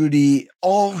Fogerty,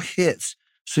 all hits.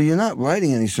 So you're not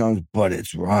writing any songs, but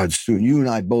it's Rod Stewart. You and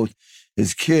I both,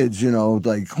 as kids,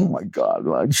 like, oh my God,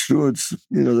 Rod Stewart's,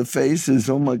 the faces,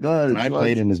 oh my God. And I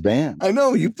played in his band. I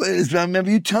know, you played in his band. I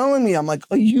remember you telling me, I'm like,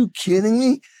 are you kidding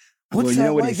me? What's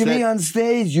that like to be on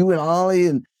stage? You and Ollie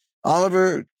and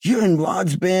Oliver, you're in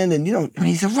Rod's band, and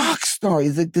he's a rock star.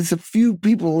 He's like, there's a few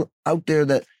people out there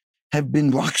that have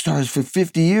been rock stars for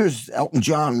 50 years. Elton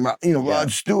John,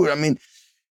 Rod Stewart. I mean,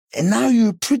 and now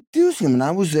you're producing him. And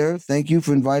I was there. Thank you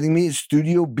for inviting me.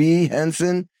 Studio B,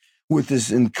 Henson, with this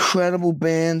incredible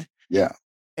band. Yeah.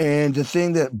 And the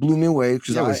thing that blew me away,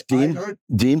 because it was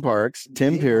Dean Parks,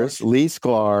 Tim Pierce, Lee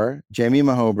Sklar, Jamie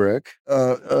Mahobrick,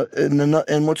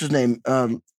 and what's his name?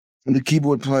 The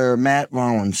keyboard player Matt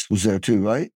Rollins was there too,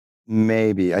 right?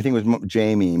 Maybe. I think it was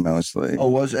Jamie mostly.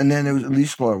 Oh, and then it was Lee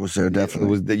Sklar was there, definitely.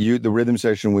 It was the rhythm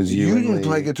session was you. You didn't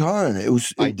play guitar in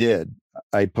it. I did.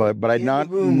 I played, but I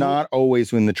not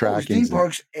always when the tracking. Dean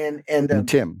Parks and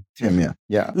Tim. Tim, yeah.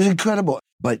 Yeah. It was incredible.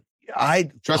 But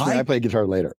Trust me, I played guitar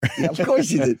later. Yeah, of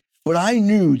course you did. But I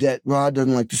knew that Rod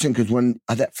doesn't like to sing because when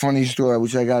that funny story,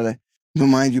 which I gotta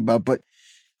remind you about, but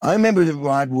I remember that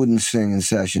Rod wouldn't sing in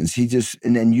sessions.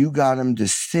 And then you got him to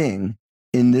sing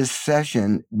in this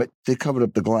session, but they covered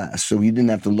up the glass, so you didn't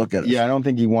have to look at it. Yeah, I don't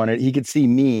think he could see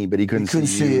me, but he couldn't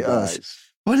see us.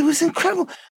 But it was incredible.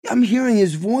 I'm hearing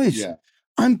his voice. Yeah.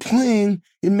 I'm playing.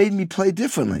 It made me play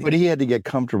differently. But he had to get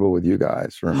comfortable with you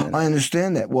guys for a minute. I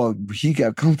understand that. Well, he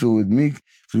got comfortable with me because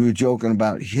we were joking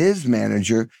about his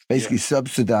manager basically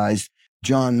subsidized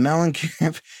John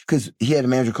Mellencamp because he had a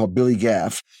manager called Billy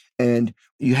Gaff, and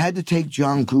you had to take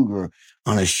John Cougar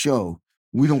on a show.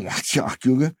 We don't want John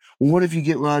Cougar. Well, what if you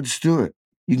get Rod Stewart?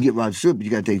 You can get Rod Stewart, but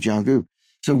you got to take John Cougar.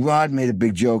 So Rod made a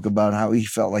big joke about how he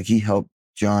felt like he helped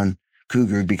John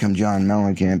Cougar become John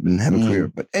Mellencamp and have a career.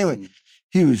 But anyway,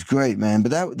 he was great, man.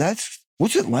 But that's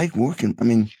what's it like working? I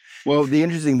mean, well, the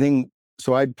interesting thing.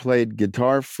 So I played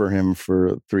guitar for him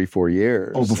for 3-4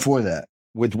 years. Oh, before that,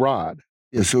 with Rod.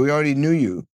 Yeah, so he already knew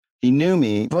you. He knew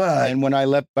me, and when I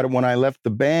left the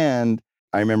band,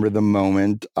 I remember the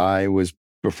moment I was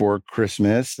before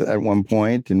Christmas at one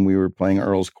point, and we were playing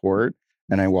Earl's Court,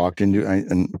 and I walked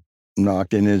and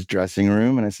knocked in his dressing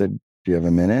room, and I said, "Do you have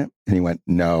a minute?" And he went,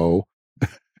 "No."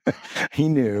 He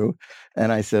knew,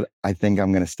 and I said, "I think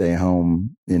I'm going to stay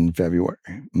home in February.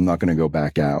 I'm not going to go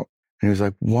back out." And he was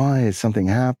like, "Why? Has something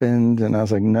happened?" And I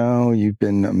was like, "No, you've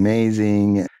been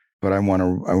amazing, but I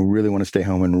really want to stay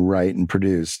home and write and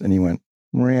produce." And he went,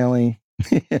 "Really?"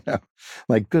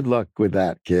 Like, good luck with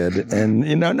that, kid. And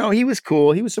no, he was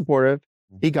cool. He was supportive.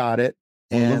 He got it.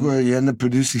 And look where you ended up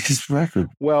producing his record.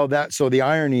 Well, so the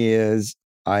irony is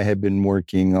I had been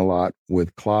working a lot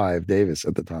with Clive Davis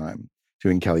at the time,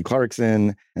 doing Kelly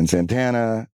Clarkson and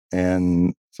Santana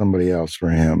and somebody else for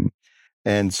him.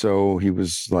 And so he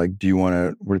was like, "Do you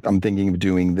want to, I'm thinking of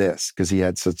doing this," because he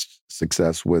had such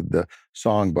success with the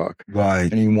songbook.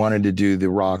 Right. And he wanted to do the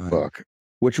rock book,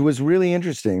 which was really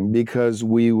interesting because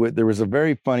there was a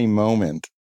very funny moment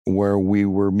where we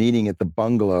were meeting at the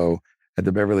bungalow at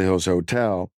the Beverly Hills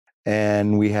Hotel.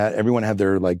 And everyone had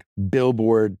their like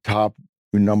Billboard top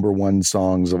 #1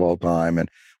 songs of all time. And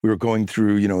we were going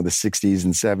through, the 60s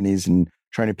and 70s and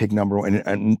trying to pick number one.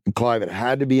 And Clive, it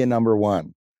had to be a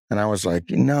 #1. And I was like,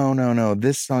 no,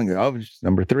 this song, it's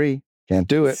 #3, can't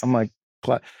do it. I'm like,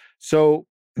 Clive. So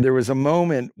there was a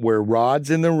moment where Rod's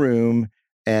in the room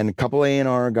and a couple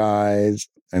A&R guys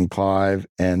and Clive,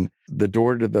 and the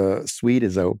door to the suite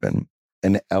is open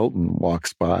and Elton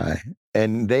walks by,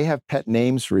 and they have pet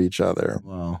names for each other.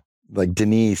 Wow. Like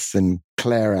Denise and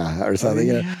Clara or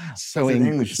something. Oh, yeah. So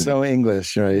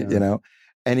English, right? Yeah.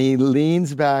 And he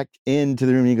leans back into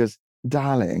the room and he goes,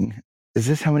 "Darling, is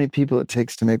this how many people it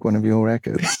takes to make one of your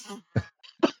records?"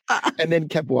 And then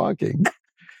kept walking.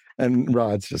 And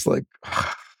Rod's just like,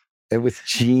 it was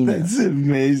genius. That's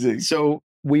amazing. So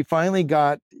we finally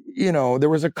got, there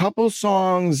was a couple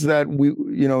songs that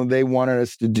they wanted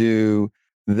us to do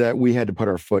that we had to put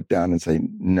our foot down and say,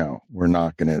 no, we're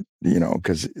not going to,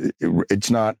 because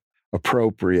it's not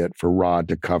appropriate for Rod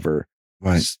to cover.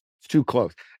 Right. It's too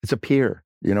close. It's a peer.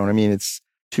 You know what I mean? It's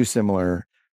too similar.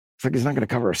 It's like he's not going to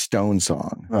cover a Stone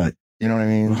song. Right. You know what I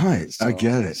mean? Right. So, I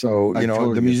get it. So,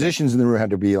 totally the musicians in the room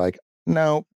had to be like,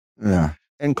 no. Yeah.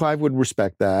 And Clive would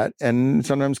respect that. And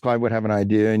sometimes Clive would have an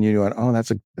idea and you went, oh,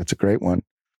 that's a great one.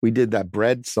 we did that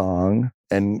bread song.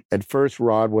 And at first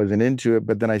Rod wasn't into it,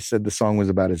 but then I said the song was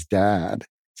about his dad.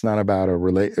 It's not about a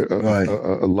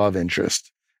love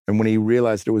interest. And when he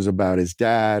realized it was about his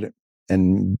dad,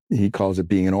 and he calls it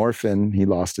being an orphan, he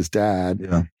lost his dad.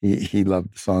 Yeah. He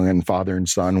loved the song. And Father and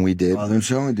Son, we did. Father and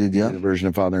Son, we did, yeah. The version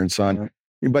of Father and Son.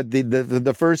 Yeah. But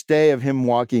the first day of him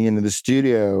walking into the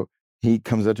studio, he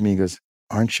comes up to me and goes,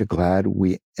 "Aren't you glad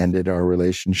we ended our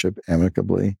relationship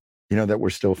amicably? You know, that we're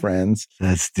still friends."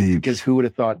 That's deep. Because who would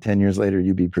have thought 10 years later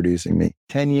you'd be producing me?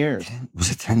 10 years.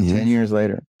 Was it 10 years? 10 years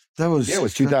later. That was... Yeah, it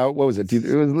was 2000. What was it? It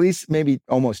was at least maybe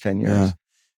almost 10 years. Yeah.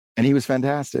 And he was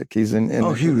fantastic. He's and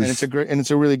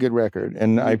it's a really good record.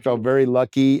 And I felt very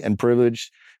lucky and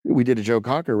privileged. We did a Joe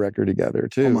Cocker record together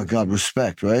too. Oh my God,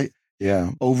 respect, right?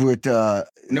 Yeah. Over at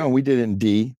no, we did it in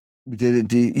D. We did it in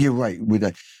D. You're right.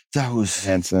 That was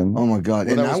handsome. Oh my God.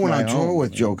 Well, and I went on tour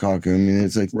with Joe Cocker. I mean,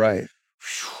 it's like right.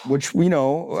 Which we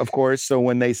know, of course. So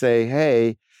when they say,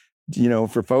 "Hey, you know,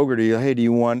 for Fogerty, hey,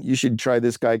 you should try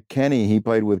this guy, Kenny. He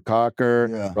played with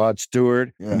Cocker, Rod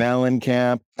Stewart,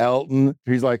 Mellencamp, Elton."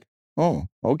 He's like, "Oh,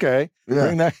 okay.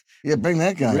 Bring that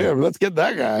guy. Yeah, let's get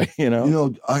that guy." You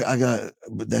know, I got,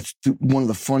 that's one of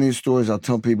the funniest stories I'll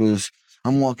tell people is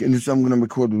I'm going to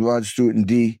record with Rod Stewart and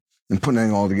D and putting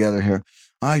it all together here.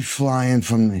 I fly in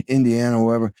from Indiana or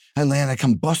wherever. I land, I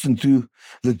come busting through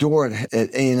the door at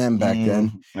A&M back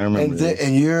then. I remember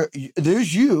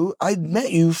there's you. I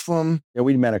met you from... Yeah,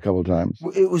 we met a couple of times.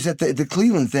 It was at the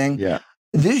Cleveland thing. Yeah.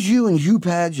 There's you and Hugh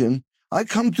Padgett. I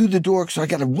come through the door because I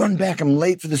got to run back. I'm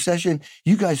late for the session.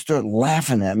 You guys start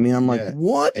laughing at me. I'm like,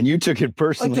 what? And you took it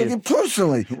personally. I took it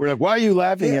personally. We're like, why are you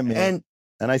laughing at me? And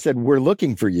I said, we're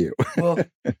looking for you. Well,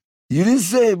 you didn't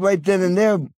say it right then and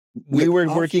there. We were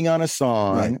working on a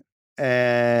song,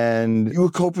 and you were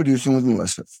co-producing with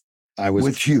Melissa. I was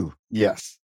with Hugh.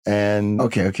 Yes, and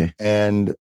okay.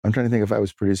 And I'm trying to think if I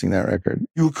was producing that record.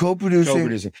 You were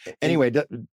co-producing. Anyway,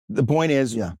 the point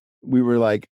is, we were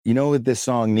like, you know what this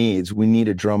song needs? We need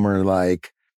a drummer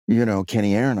like, you know,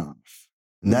 Kenny Aronoff.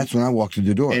 And that's when I walked through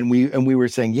the door. And we were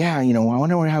saying, yeah, you know, I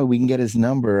wonder how we can get his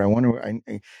number. I wonder,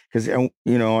 because, you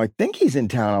know, I think he's in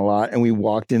town a lot. And we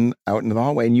walked out into the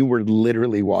hallway, and you were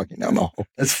literally walking down the hall.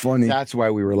 That's funny. That's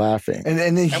why we were laughing.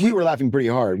 And we were laughing pretty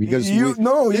hard because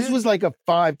this was like a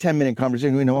 5-10 minute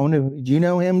conversation. We know, do you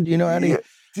know him? Do you know how to?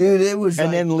 Dude, it was.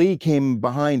 And then Lee came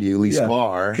behind you, Lee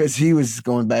Sklar, because he was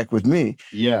going back with me.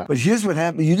 Yeah. But here's what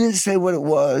happened. You didn't say what it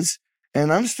was.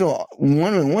 And I'm still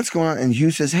wondering what's going on. And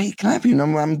Hugh says, "Hey, can I have your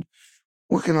number? I'm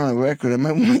working on a record. I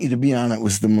might want you to be on it."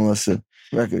 Was the Melissa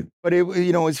record. But it,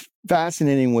 you know, what's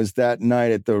fascinating was that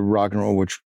night at the Rock and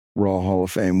Roll Hall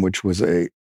of Fame, which was a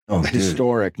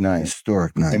historic night.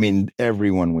 Historic night. I mean,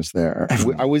 everyone was there.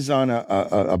 I was on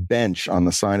a bench on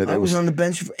the side of that. I was on the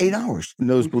bench for 8 hours.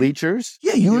 Those bleachers?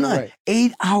 Yeah, you and I. Right.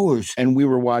 8 hours. And we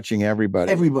were watching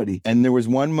everybody. Everybody. And there was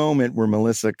one moment where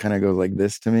Melissa kind of goes like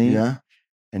this to me. Yeah.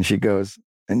 And she goes,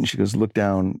 look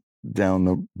down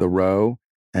the row.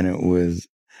 And it was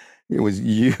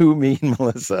you, me, and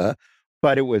Melissa,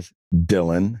 but it was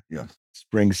Dylan,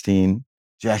 Springsteen,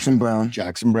 Jackson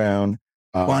Brown,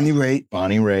 Bonnie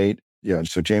Raitt,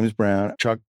 so James Brown,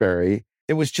 Chuck Berry.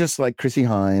 It was just like Chrissy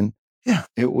Hine. Yeah,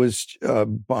 it was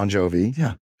Bon Jovi.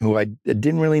 Yeah, who I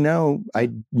didn't really know. I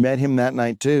met him that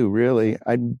night too. Really,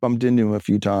 I bumped into him a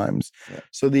few times. Yeah.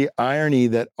 So the irony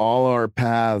that all our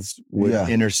paths would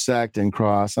intersect and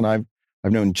cross, and I've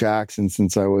known Jackson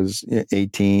since I was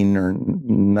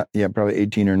 18 probably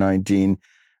 18 or 19.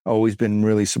 Always been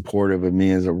really supportive of me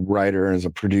as a writer, as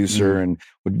a producer, and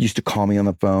used to call me on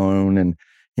the phone. And,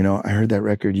 you know, I heard that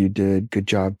record you did. Good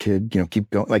job, kid. You know,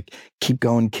 keep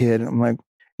going, kid. And I'm like,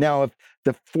 now if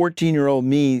the 14-year-old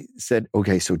me said,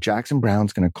 okay, so Jackson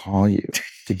Brown's going to call you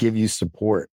to give you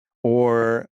support,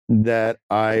 or that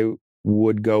I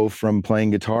would go from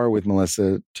playing guitar with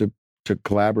Melissa to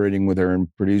collaborating with her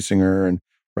and producing her and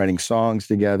writing songs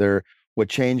together. What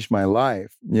changed my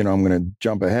life, you know, I'm going to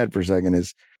jump ahead for a second,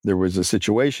 is there was a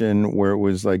situation where it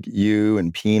was like you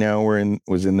and Pino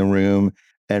was in the room,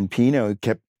 and Pino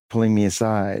kept pulling me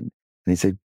aside and he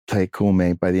said, "Play it cool,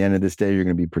 mate. By the end of this day, you're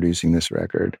going to be producing this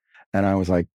record." And I was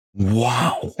like,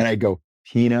 wow. And I go,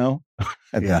 Pino?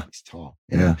 He's tall.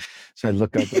 You know? So I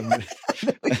look up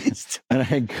and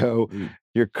I go,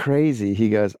 "You're crazy." He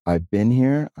goes, "I've been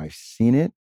here. I've seen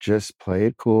it. Just play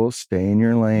it cool. Stay in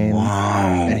your lane."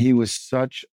 Wow. And he was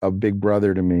such a big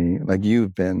brother to me, like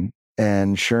you've been.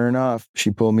 And sure enough, she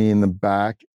pulled me in the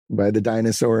back by the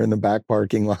dinosaur in the back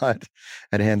parking lot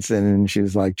at Henson. And she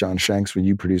was like, "John Shanks, will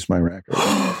you produce my record?"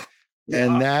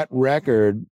 And that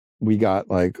record, we got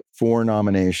like 4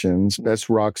 nominations. Best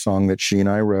rock song that she and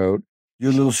I wrote.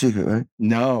 Your Little Secret, right?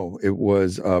 No, it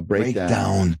was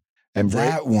Breakdown. And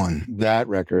that one. That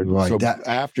record. Right. So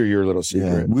after Your Little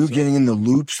Secret. We were getting in the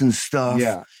loops and stuff.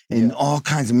 Yeah. And all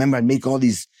kinds of, remember, I'd make all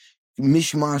these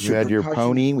mishmash. You had your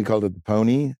pony. We called it the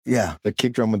pony. Yeah. The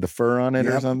kick drum with the fur on it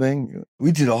or something.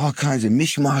 We did all kinds of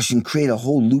mishmash and create a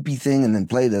whole loopy thing and then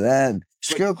play to that.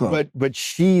 Scarecrow. But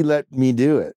she let me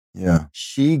do it. Yeah.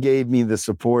 She gave me the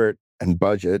support and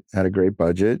budget, had a great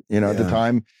budget. At the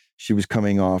time she was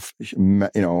coming off, I'm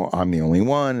the only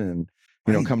one. And,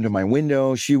 come to my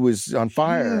window. She was on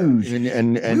fire.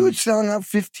 And we would sell out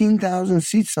 15,000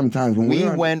 seats sometimes. When we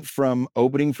went from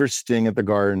opening for Sting at the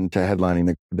Garden to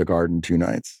headlining the Garden 2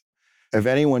 nights. If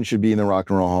anyone should be in the Rock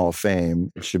and Roll Hall of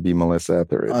Fame, it should be Melissa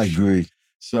Etheridge. I agree.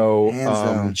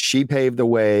 So she paved the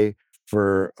way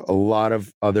for a lot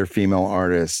of other female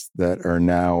artists that are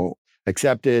now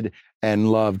accepted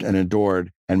and loved and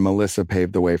adored. And Melissa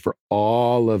paved the way for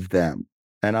all of them.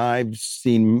 And I've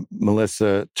seen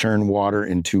Melissa turn water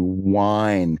into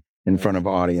wine in front of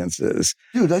audiences.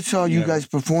 Dude, I saw you guys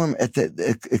perform at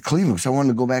Cleveland, because I wanted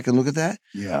to go back and look at that.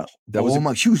 Yeah.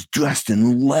 She was dressed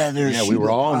in leather. Yeah, we were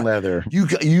all in leather.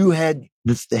 You had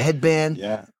the headband.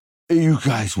 Yeah. You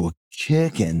guys were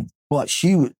kicking. But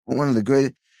she was one of the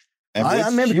greatest. And I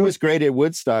remember she was great at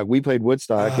Woodstock. We played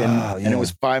Woodstock, and it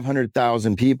was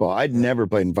 500,000 people. I'd never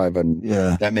played in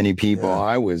 500 that many people.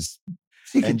 I was...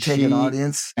 She could take an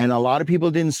audience. And a lot of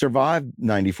people didn't survive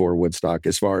 94 Woodstock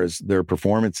as far as their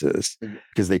performances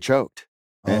because they choked.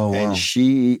 And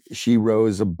she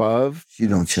rose above. She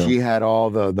don't choke. She had all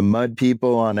the mud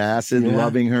people on acid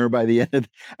loving her by the end of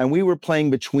and we were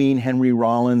playing between Henry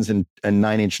Rollins and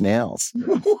 9 Inch Nails.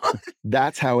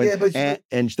 That's how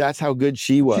and that's how good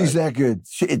she was. She's that good.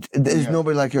 There's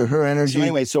nobody like her. Her energy. So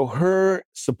anyway, her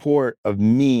support of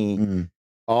me,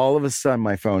 all of a sudden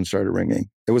my phone started ringing.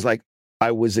 It was like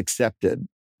I was accepted.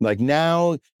 Like,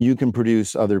 now you can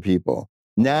produce other people.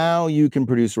 Now you can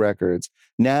produce records.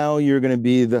 Now you're going to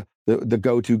be the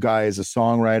go-to guy as a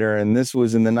songwriter. And this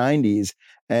was in the 90s.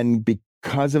 And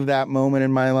because of that moment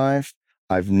in my life,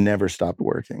 I've never stopped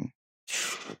working.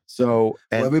 So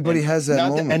everybody has that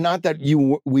moment. And not that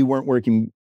we weren't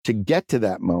working to get to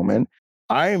that moment.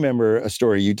 I remember a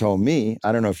story you told me,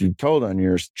 I don't know if you've told on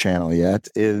your channel yet,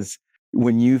 is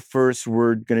when you first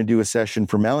were going to do a session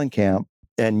for Mellencamp,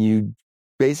 and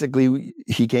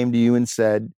he came to you and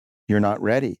said, "You're not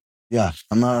ready." Yeah,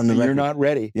 I'm not on the record. You're not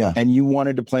ready. Yeah. And you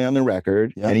wanted to play on the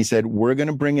record. Yeah. And he said, "We're going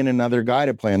to bring in another guy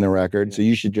to play on the record, so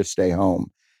you should just stay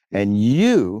home." And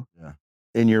you,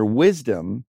 in your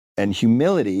wisdom and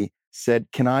humility, said,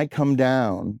 "Can I come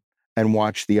down and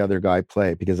watch the other guy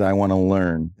play? Because I want to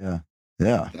learn." Yeah.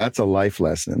 Yeah. That's a life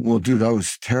lesson. Well, dude, I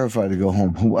was terrified to go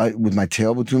home with my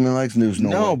tail between my legs, and there was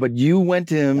no way. But you went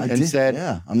to him and said,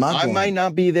 I might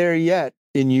not be there yet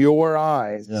in your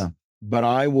eyes, but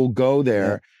I will go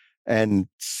there and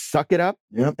suck it up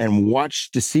and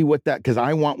watch to see what because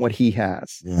I want what he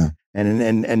has. Yeah.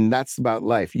 And that's about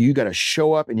life. You got to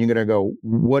show up and you got to go,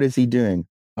 what is he doing?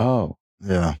 Oh,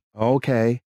 yeah.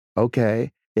 Okay.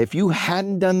 If you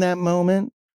hadn't done that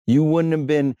moment, you wouldn't have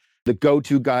been the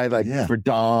go-to guy for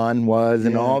Don was,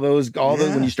 and all those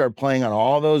when you start playing on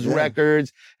all those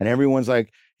records, and everyone's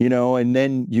like, and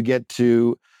then you get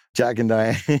to Jack and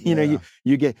Diane,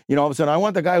 you get, all of a sudden, I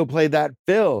want the guy who played that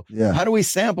fill. Yeah. How do we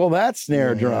sample that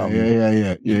snare drum?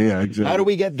 Yeah, exactly. How do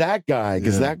we get that guy?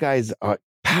 Because that guy's a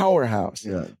powerhouse.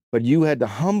 Yeah. But you had to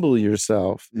humble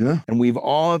yourself. Yeah. And we've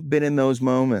all been in those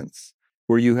moments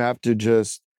where you have to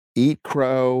just eat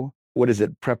crow. What is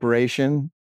it? Preparation.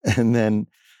 And then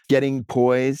getting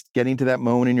poised, getting to that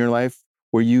moment in your life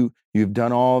where you've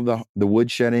done all the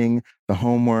woodshedding, the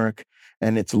homework,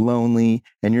 and it's lonely,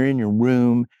 and you're in your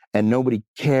room and nobody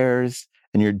cares,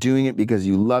 and you're doing it because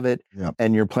you love it,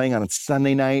 and you're playing on a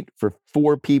Sunday night for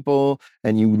 4 people,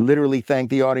 and you literally thank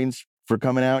the audience for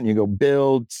coming out, and you go,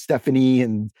 Bill, Stephanie,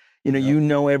 and you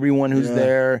know everyone who's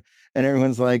there, and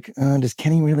everyone's like, does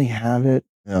Kenny really have it?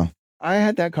 Yeah. I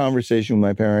had that conversation with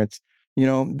my parents.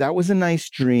 That was a nice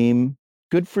dream.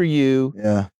 Good for you.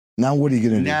 Yeah. Now what are you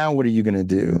going to do? Now what are you going to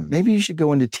do? Maybe you should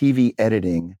go into TV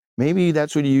editing. Maybe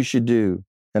that's what you should do.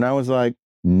 And I was like,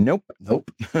 nope.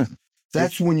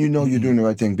 That's when you know you're doing the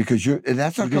right thing, because you're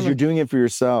doing it for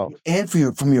yourself and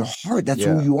from your heart. That's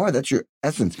who you are. That's your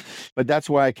essence. But that's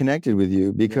why I connected with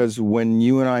you, because when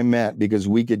you and I met, because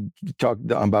we could talk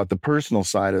about the personal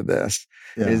side of this,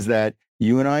 is that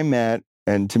you and I met.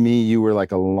 And to me, you were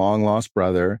like a long lost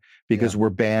brother, because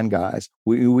we're band guys.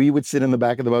 We would sit in the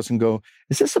back of the bus and go,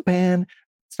 is this a band?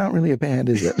 it's not really a band,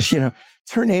 is it?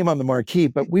 It's her name on the marquee,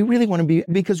 but we really want to be,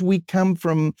 because we come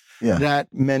from that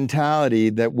mentality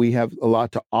that we have a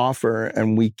lot to offer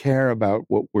and we care about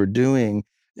what we're doing.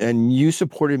 And you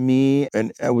supported me,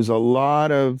 and it was a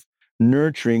lot of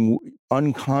nurturing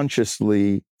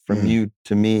unconsciously from you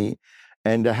to me.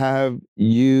 And to have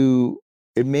you,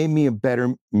 it made me a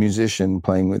better musician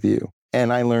playing with you.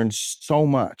 And I learned so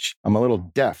much. I'm a little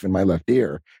deaf in my left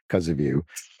ear because of you,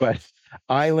 but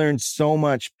I learned so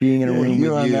much being in a room with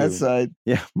you. On that side.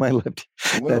 Yeah, my left.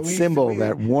 That cymbal,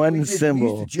 that one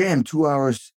cymbal. We used to jam 2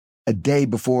 hours a day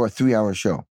before a 3-hour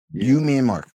show. Yeah. You, me, and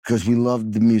Mark, because we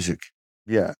loved the music.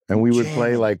 Yeah, and we would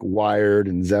play like Wired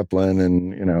and Zeppelin,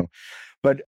 and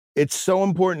but it's so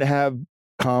important to have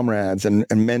comrades and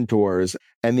mentors.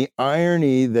 And the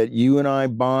irony that you and I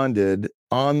bonded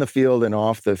on the field and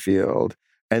off the field,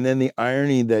 and then the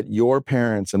irony that your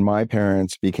parents and my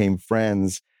parents became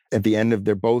friends at the end of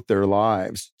both their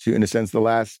lives, in a sense, the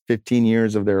last 15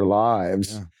 years of their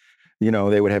lives. Yeah.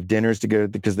 They would have dinners together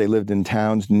because they lived in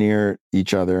towns near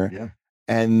each other. Yeah.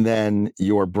 And then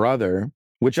your brother,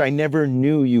 which I never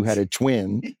knew you had a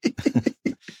twin.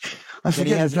 I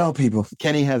forget to tell people.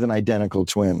 Kenny has an identical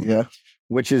twin. Yeah.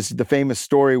 Which is the famous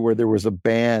story where there was a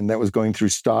band that was going through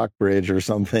Stockbridge or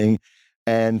something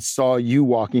and saw you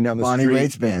walking down the street.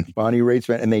 Bonnie Raitt's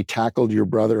band. And they tackled your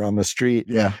brother on the street.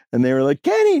 Yeah. And they were like,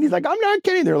 Kenny. And he's like, I'm not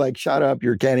Kenny. They're like, shut up,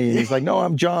 you're Kenny. And he's like, no,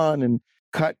 I'm John. And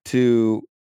cut to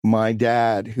my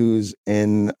dad, who's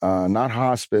in not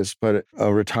hospice, but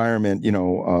a retirement,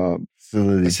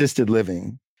 assisted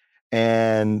living,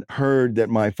 and heard that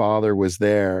my father was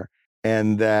there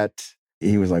and that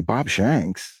he was like, Bob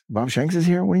Shanks is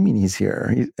here? What do you mean he's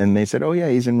here? And they said, oh yeah,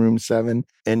 he's in room 7.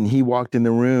 And he walked in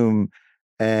the room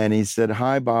and he said,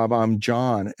 hi, Bob, I'm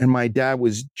John. And my dad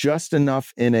was just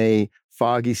enough in a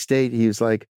foggy state. He was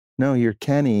like, no, you're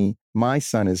Kenny. My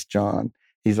son is John.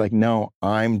 He's like, no,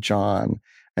 I'm John.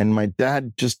 And my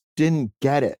dad just didn't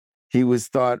get it. He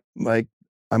thought like,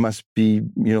 I must be,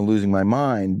 losing my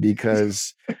mind,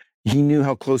 because he knew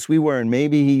how close we were, and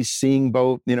maybe he's seeing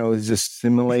both, he's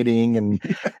assimilating,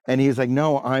 and he was like,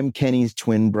 no, I'm Kenny's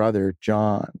twin brother,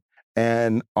 John.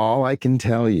 And all I can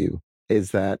tell you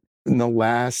is that in the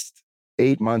last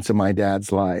 8 months of my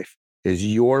dad's life is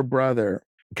your brother,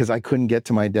 because I couldn't get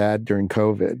to my dad during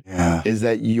COVID, is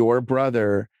that your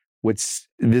brother would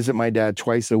visit my dad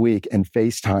twice a week and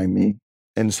FaceTime me.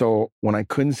 And so when I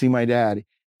couldn't see my dad,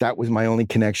 that was my only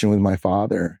connection with my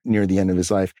father near the end of his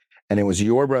life. And it was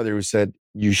your brother who said,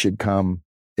 you should come.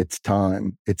 It's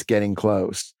time. It's getting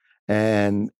close.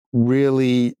 And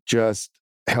really just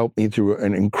helped me through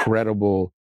an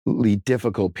incredibly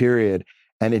difficult period.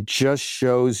 And it just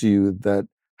shows you that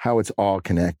how it's all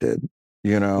connected,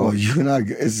 Well, you and I,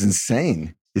 it's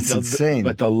insane. It's insane.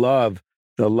 But the love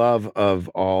of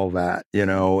all that,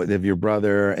 of your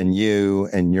brother and you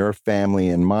and your family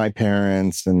and my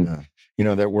parents and,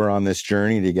 that we're on this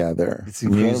journey together. It's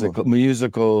incredible.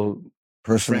 Musical,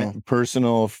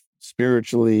 personal,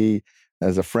 spiritually,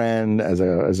 as a friend, as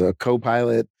a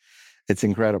co-pilot. It's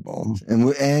incredible. And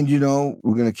we're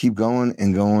going to keep going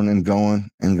and going and going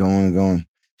and going and going.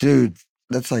 Dude,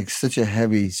 that's like such a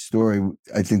heavy story.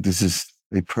 I think this is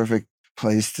a perfect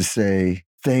place to say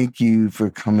thank you for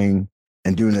coming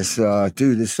and doing this.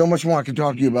 Dude, there's so much more I can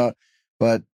talk to you about,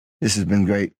 but this has been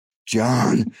great.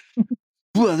 John,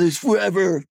 brothers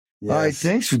forever. Yes. All right,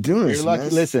 thanks for doing this.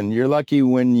 Listen, you're lucky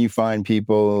when you find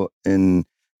people in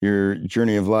your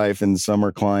journey of life, and some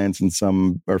are clients and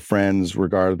some are friends,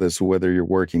 regardless of whether you're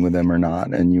working with them or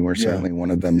not. And you are certainly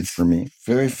one of them for me.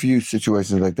 Very few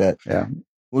situations like that. Yeah.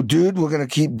 Well, dude, we're going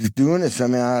to keep doing this. I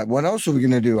mean, what else are we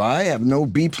going to do? I have no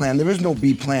B plan. There is no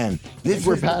B plan.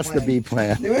 We're past the B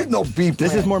plan. There is no B plan.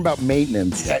 This is more about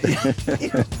maintenance.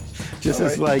 Just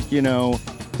as like,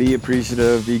 be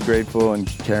appreciative, be grateful, and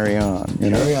carry on.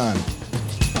 Carry on.